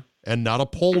dancer, and not a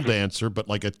pole dancer, but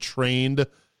like a trained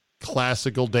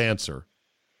classical dancer.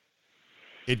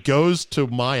 It goes to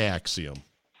my axiom,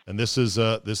 and this is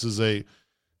a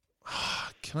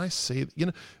can I say,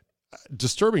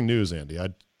 disturbing news, Andy. I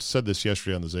said this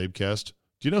yesterday on the Zabecast.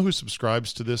 Do you know who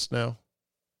subscribes to this now?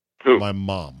 Who? My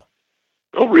mom.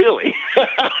 Oh, really?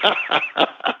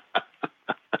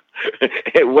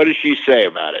 What does she say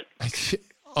about it?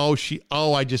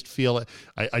 I just feel it.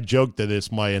 I joked that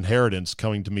it's my inheritance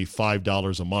coming to me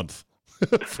 $5 a month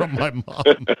from my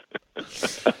mom.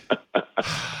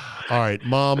 All right,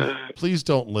 Mom, please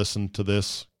don't listen to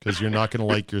this because you're not going to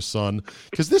like your son,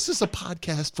 because this is a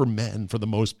podcast for men for the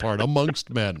most part, amongst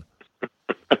men.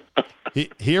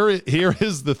 Here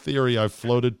is the theory I've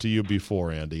floated to you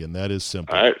before, Andy, and that is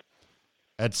simple. All right.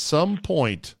 At some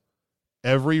point,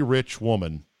 every rich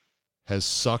woman has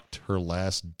sucked her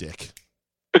last dick.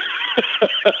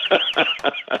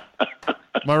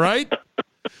 Am I right?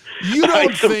 You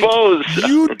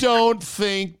don't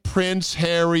think Prince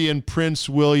Harry and Prince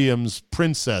William's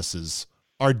princesses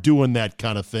are doing that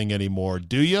kind of thing anymore,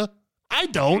 do you? I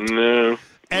don't. No.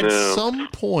 At some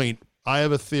point, I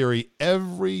have a theory.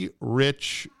 Every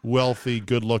rich, wealthy,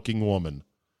 good-looking woman,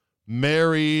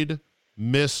 married,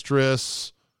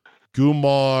 mistress,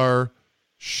 Gumar,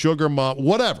 sugar mom,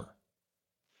 whatever,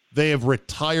 they have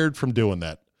retired from doing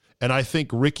that. And I think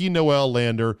Ricky Noel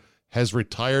Lander has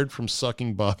retired from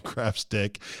sucking Bob Kraft's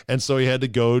dick, and so he had to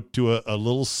go to a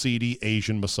little seedy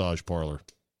Asian massage parlor.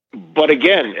 But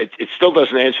again, it still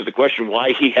doesn't answer the question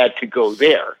why he had to go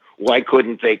there. Why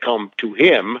couldn't they come to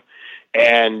him?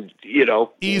 And, easier,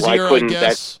 why couldn't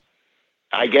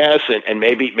I guess, and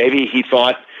maybe he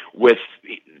thought with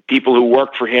people who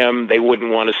work for him, they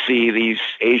wouldn't want to see these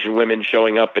Asian women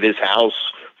showing up at his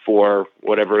house for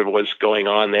whatever it was going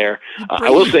on there.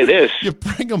 I will say this. You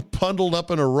bring them bundled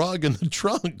up in a rug in the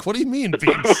trunk. What do you mean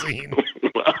being seen?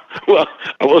 Well,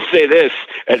 I will say this.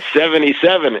 At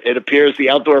 77, it appears the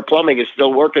outdoor plumbing is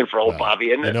still working for old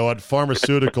Bobby, isn't it? You know what?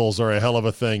 Pharmaceuticals are a hell of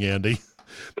a thing, Andy.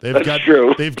 That's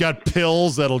true. They've got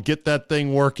pills that'll get that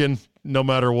thing working no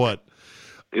matter what.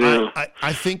 Yeah.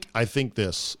 I think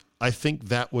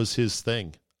that was his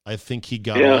thing. I think he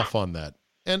got off on that.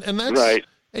 And that's right.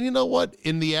 And you know what?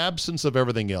 In the absence of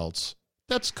everything else,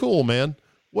 that's cool, man.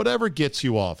 Whatever gets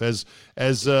you off. As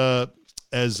Dr.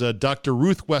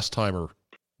 Ruth Westheimer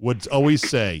would always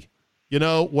say,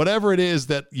 whatever it is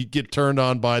that you get turned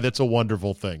on by, that's a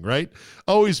wonderful thing, right?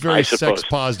 Always very sex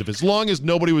positive. As long as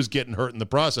nobody was getting hurt in the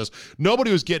process.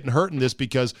 Nobody was getting hurt in this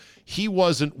because he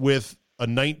wasn't with a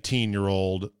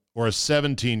 19-year-old or a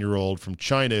 17-year-old from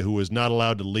China who was not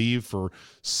allowed to leave for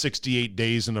 68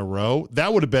 days in a row.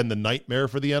 That would have been the nightmare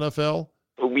for the NFL.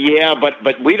 Yeah,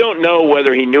 but we don't know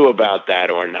whether he knew about that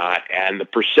or not. And the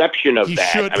perception of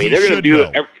they're going to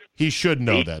do he should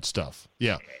know that stuff.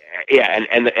 Yeah. Yeah,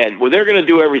 and they're going to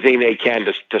do everything they can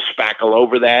to spackle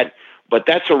over that, but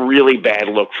that's a really bad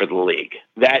look for the league.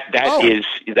 That's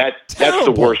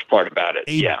the worst part about it.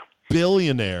 A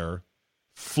billionaire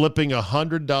flipping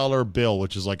 $100 bill,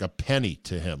 which is like a penny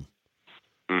to him.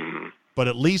 Mm-hmm. But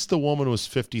at least the woman was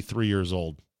 53 years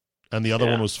old, and the other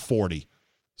one was 40.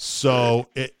 So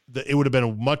it would have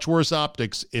been much worse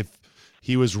optics if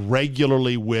he was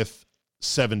regularly with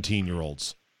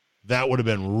 17-year-olds. That would have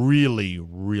been really,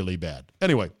 really bad.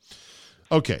 Anyway,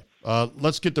 okay,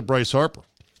 let's get to Bryce Harper.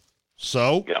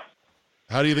 So,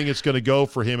 how do you think it's going to go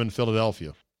for him in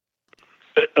Philadelphia?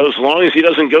 As long as he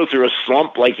doesn't go through a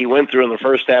slump like he went through in the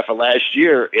first half of last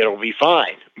year, it'll be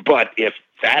fine. But if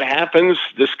that happens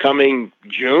this coming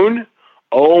June,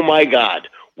 oh, my God.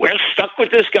 We're stuck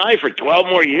with this guy for 12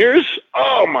 more years?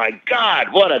 Oh, my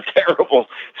God, what a terrible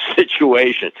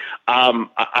situation.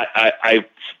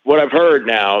 What I've heard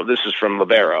now, this is from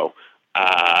Libero,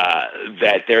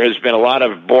 that there has been a lot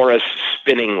of Boris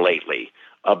spinning lately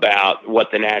about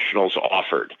what the Nationals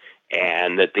offered,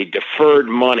 and that the deferred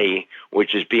money,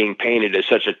 which is being painted as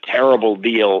such a terrible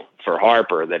deal for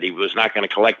Harper, that he was not going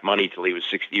to collect money till he was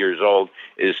 60 years old,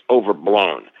 is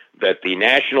overblown. That the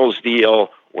Nationals deal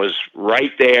was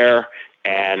right there,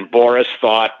 and Boris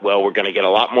thought, well, we're going to get a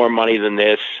lot more money than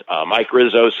this. Mike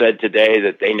Rizzo said today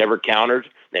that they never countered.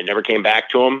 They never came back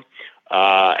to him.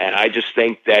 And I just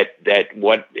think that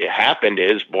what happened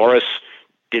is Boris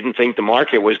didn't think the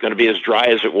market was going to be as dry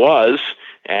as it was,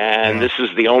 and this is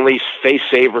the only face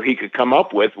saver he could come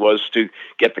up with, was to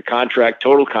get the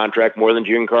total contract more than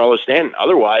Giancarlo Stanton.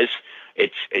 Otherwise,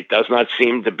 it does not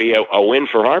seem to be a win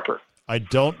for Harper. I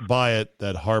don't buy it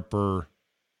that Harper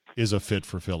is a fit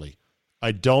for Philly.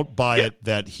 I don't buy it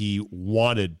that he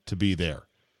wanted to be there.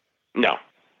 No.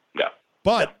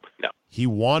 But he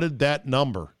wanted that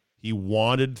number. He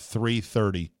wanted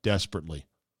 330 desperately.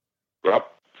 Yep.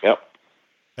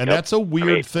 And that's a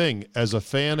weird thing. As a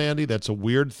fan, Andy, that's a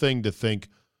weird thing to think,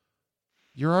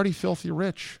 you're already filthy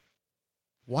rich.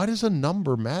 Why does a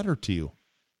number matter to you?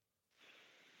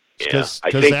 Because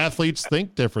athletes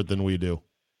think different than we do.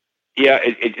 Yeah,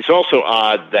 it's also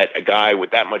odd that a guy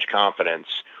with that much confidence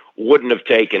wouldn't have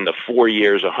taken the 4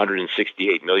 years,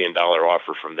 $168 million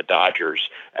offer from the Dodgers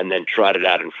and then trotted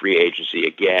out in free agency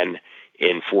again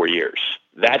in 4 years.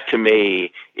 That, to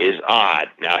me, is odd.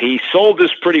 Now, he sold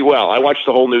this pretty well. I watched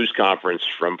the whole news conference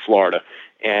from Florida,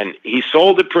 and he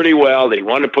sold it pretty well, that he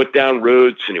wanted to put down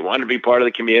roots and he wanted to be part of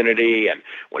the community. And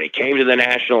when he came to the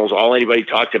Nationals, all anybody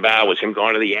talked about was him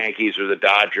going to the Yankees or the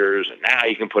Dodgers, and now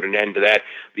you can put an end to that.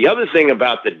 The other thing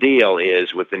about the deal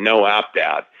is, with the no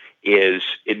opt-out, is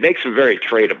it makes him very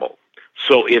tradable.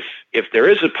 So if there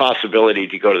is a possibility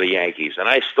to go to the Yankees, and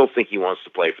I still think he wants to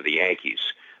play for the Yankees,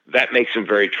 that makes him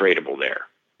very tradable there,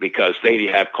 because they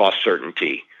have cost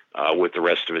certainty with the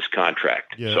rest of his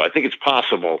contract. Yeah. So I think it's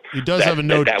possible. He does have a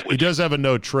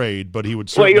no trade, but he would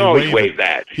certainly always waive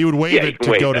that. He would waive it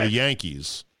to go to the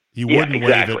Yankees. He wouldn't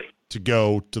exactly. waive it to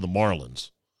go to the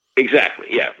Marlins. Exactly.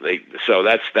 Yeah. So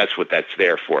that's what that's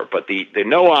there for. But the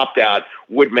no opt out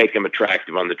would make him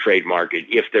attractive on the trade market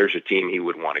if there's a team he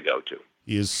would want to go to.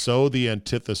 He is so the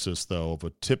antithesis, though, of a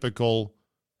typical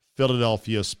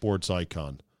Philadelphia sports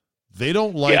icon. They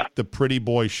don't like the pretty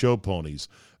boy show ponies.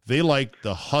 They like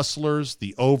the hustlers,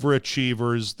 the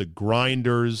overachievers, the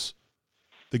grinders,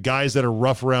 the guys that are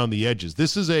rough around the edges.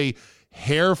 This is a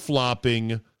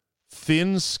hair-flopping,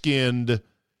 thin-skinned,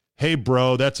 hey,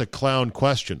 bro, that's a clown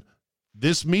question.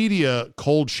 This media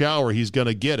cold shower he's going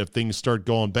to get if things start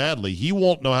going badly, he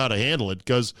won't know how to handle it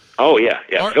because Philly's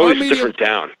a different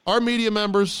town. Our media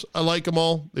members, I like them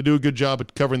all. They do a good job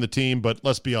at covering the team, but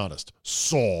let's be honest,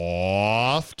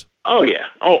 soft. Oh, yeah.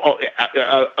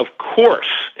 Of course.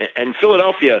 And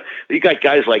Philadelphia, you got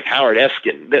guys like Howard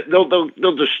Eskin.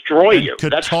 They'll destroy you.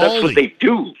 That's what they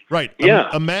do. Right.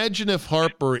 Yeah. Imagine if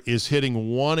Harper is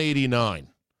hitting 189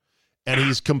 and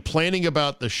he's complaining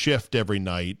about the shift every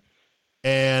night,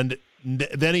 and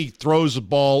then he throws a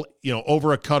ball,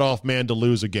 over a cutoff man to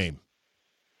lose a game.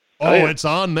 It's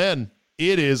on then.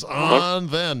 It is on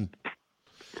then.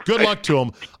 Good luck to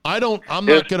him. I'm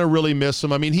not going to really miss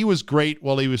him. I mean, he was great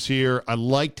while he was here. I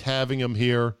liked having him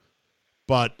here,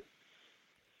 but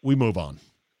we move on.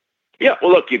 Yeah,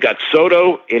 well, look, you got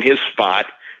Soto in his spot,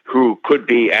 who could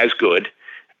be as good.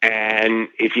 And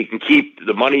if you can keep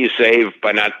the money you save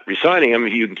by not resigning him,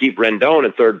 if you can keep Rendon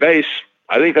at third base,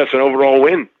 I think that's an overall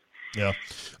win. Yeah.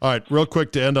 All right, real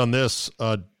quick to end on this.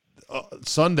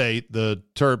 Sunday, the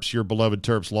Terps, your beloved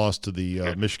Terps, lost to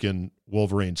the Michigan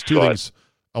Wolverines. Two things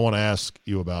I want to ask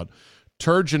you about.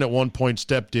 Turgeon at one point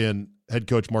stepped in, head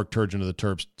coach Mark Turgeon of the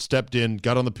Terps, stepped in,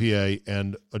 got on the PA,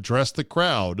 and addressed the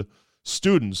crowd,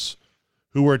 students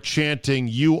who were chanting,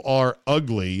 "You are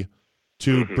ugly,"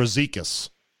 to Brazikis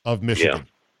of Michigan. Yeah.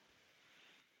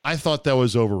 I thought that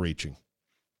was overreaching.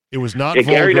 It was not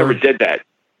vulgar. Gary never did that.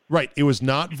 Right. It was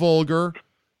not vulgar.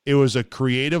 It was a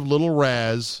creative little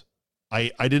razz.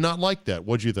 I did not like that.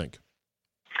 What'd you think?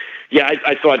 Yeah,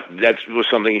 I thought that was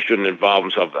something he shouldn't involve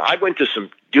himself in. I went to some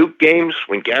Duke games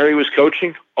when Gary was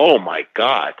coaching. Oh, my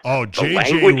God. Oh,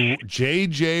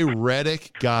 J.J.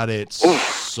 Redick got it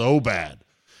so bad.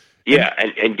 Yeah,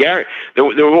 and Gary, there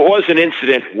was an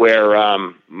incident where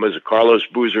was it Carlos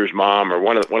Boozer's mom or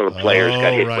one of the players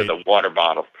got hit with a water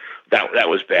bottle. That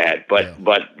was bad, but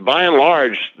by and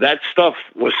large, that stuff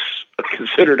was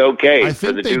considered okay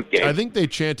for the Duke game. I think they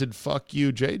chanted "Fuck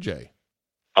you, JJ."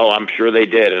 Oh, I'm sure they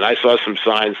did, and I saw some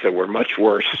signs that were much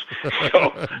worse.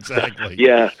 So, exactly.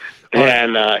 Yeah,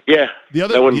 and that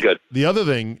wasn't good. The other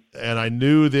thing, and I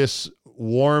knew this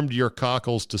warmed your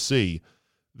cockles to see,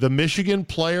 the Michigan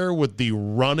player with the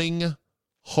running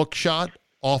hook shot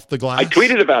off the glass. I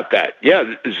tweeted about that.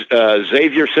 Yeah,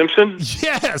 Xavier Simpson.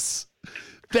 Yes.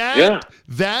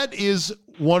 That is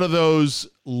one of those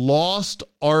lost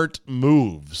art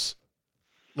moves.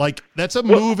 Like, that's a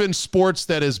move in sports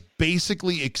that is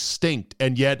basically extinct,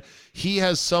 and yet he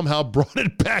has somehow brought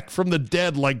it back from the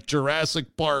dead like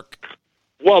Jurassic Park.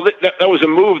 Well, that was a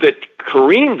move that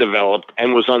Kareem developed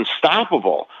and was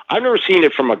unstoppable. I've never seen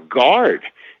it from a guard.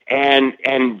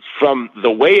 And from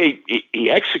the way he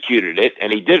executed it,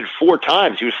 and he did it 4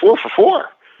 times, he was 4 for 4.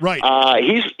 Right.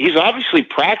 He's obviously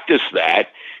practiced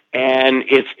that, and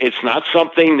it's not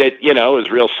something that is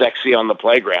real sexy on the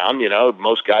playground.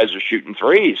 Most guys are shooting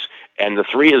threes, and the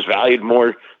 3 is valued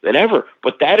more than ever.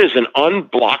 But that is an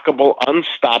unblockable,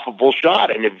 unstoppable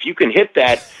shot, and if you can hit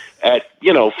that at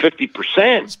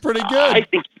 50%, it's pretty good. I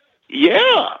think.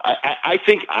 Yeah, I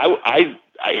think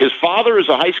his father is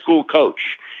a high school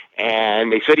coach.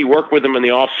 And they said he worked with him in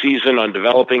the off season on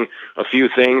developing a few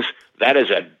things. That is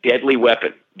a deadly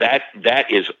weapon. That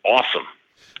is awesome.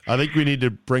 I think we need to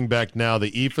bring back now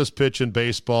the eephus pitch in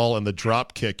baseball and the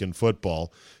drop kick in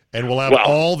football. And we'll have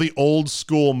all the old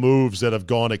school moves that have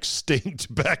gone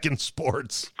extinct back in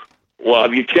sports. Well,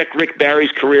 have you checked Rick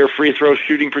Barry's career free throw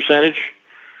shooting percentage?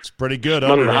 It's pretty good. It's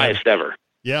one of the highest ever.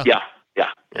 Yeah.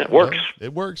 It works.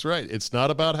 It works, right. It's not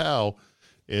about how.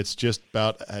 It's just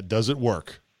about does it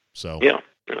work. So yeah.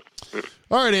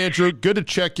 All right, Andrew, good to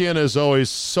check in as always.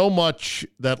 So much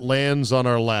that lands on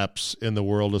our laps in the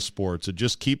world of sports. It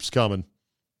just keeps coming.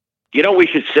 We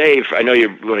should save, I know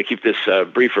you're going to keep this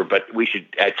briefer, but we should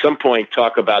at some point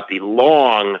talk about the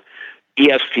long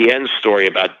ESPN story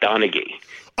about Donaghy.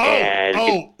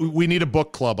 We need a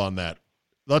book club on that.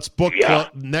 Let's book club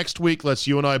next week. Let's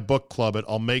you and I book club it.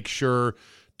 I'll make sure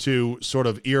to sort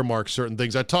of earmark certain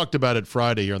things. I talked about it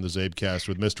Friday here on the Zabecast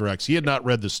with Mr. X. He had not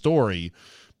read the story,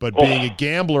 but being a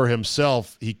gambler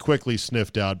himself, he quickly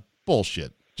sniffed out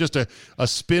bullshit. just a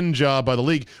spin job by the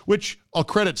league, which I'll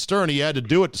credit Stern. He had to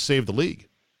do it to save the league.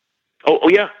 Oh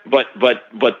yeah, but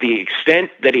the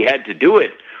extent that he had to do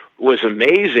it was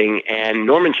amazing. And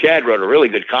Norman Chad wrote a really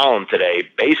good column today,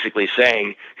 basically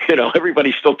saying,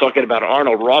 everybody's still talking about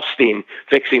Arnold Rothstein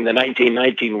fixing the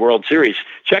 1919 World Series.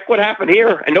 Check what happened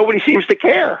here, and nobody seems to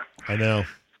care. I know.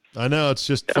 It's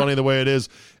just funny the way it is.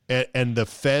 And the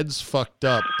feds fucked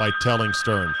up by telling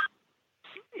Stern.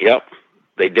 Yep,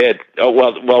 they did. Oh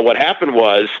well. What happened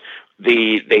was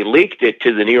they leaked it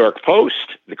to the New York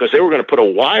Post because they were going to put a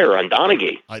wire on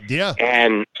Donaghy. Yeah.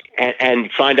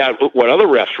 And find out what other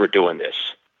refs were doing this.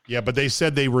 Yeah, but they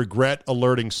said they regret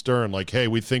alerting Stern, like, hey,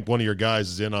 we think one of your guys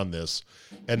is in on this.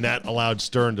 And that allowed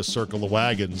Stern to circle the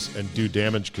wagons and do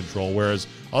damage control, whereas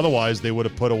otherwise they would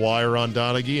have put a wire on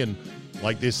Donaghy, and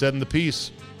like they said in the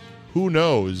piece, who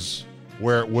knows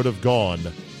where it would have gone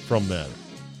from then.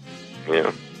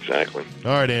 Yeah, exactly.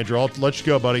 All right, Andrew, I'll let you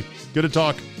go, buddy. Good to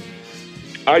talk.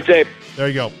 All right, Dave. There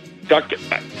you go. Talk to you.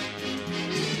 Bye.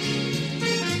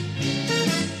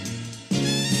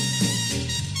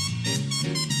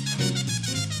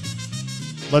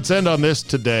 Let's end on this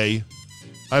today.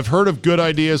 I've heard of good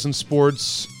ideas in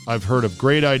sports. I've heard of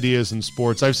great ideas in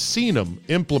sports. I've seen them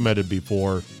implemented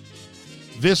before.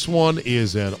 This one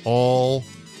is an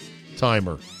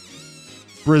all-timer.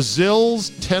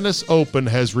 Brazil's Tennis Open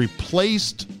has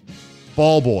replaced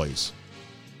ball boys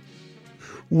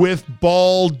with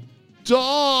ball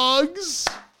dogs.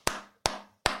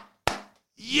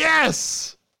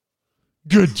 Yes!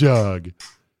 Good dog.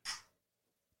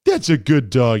 That's a good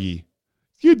doggy.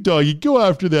 Good doggy. Go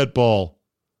after that ball.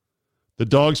 The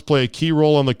dogs play a key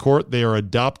role on the court. They are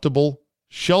adoptable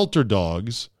shelter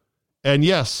dogs. And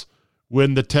yes,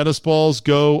 when the tennis balls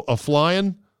go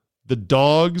a-flying, the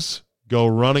dogs go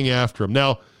running after them.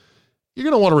 Now, you're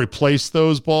going to want to replace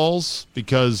those balls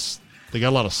because they got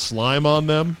a lot of slime on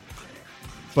them.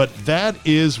 But that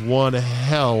is one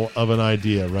hell of an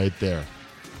idea right there.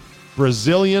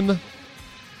 Brazilian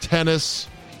tennis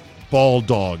ball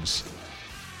dogs.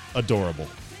 Adorable.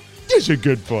 He's a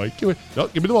good boy. No,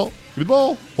 give me the ball. Give me the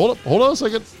ball. Hold on a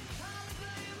second.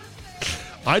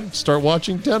 I'd start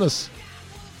watching tennis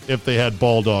if they had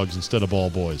ball dogs instead of ball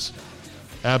boys.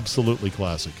 Absolutely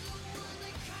classic.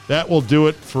 That will do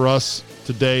it for us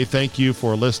today. Thank you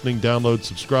for listening. Download,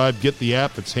 subscribe. Get the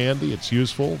app. It's handy. It's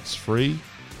useful. It's free.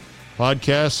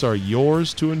 Podcasts are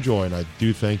yours to enjoy, and I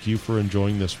do thank you for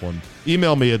enjoying this one.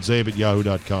 Email me at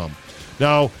zabe@yahoo.com.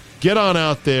 Now, get on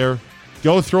out there.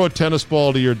 Go throw a tennis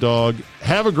ball to your dog.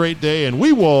 Have a great day, and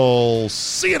we will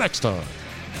see you next time.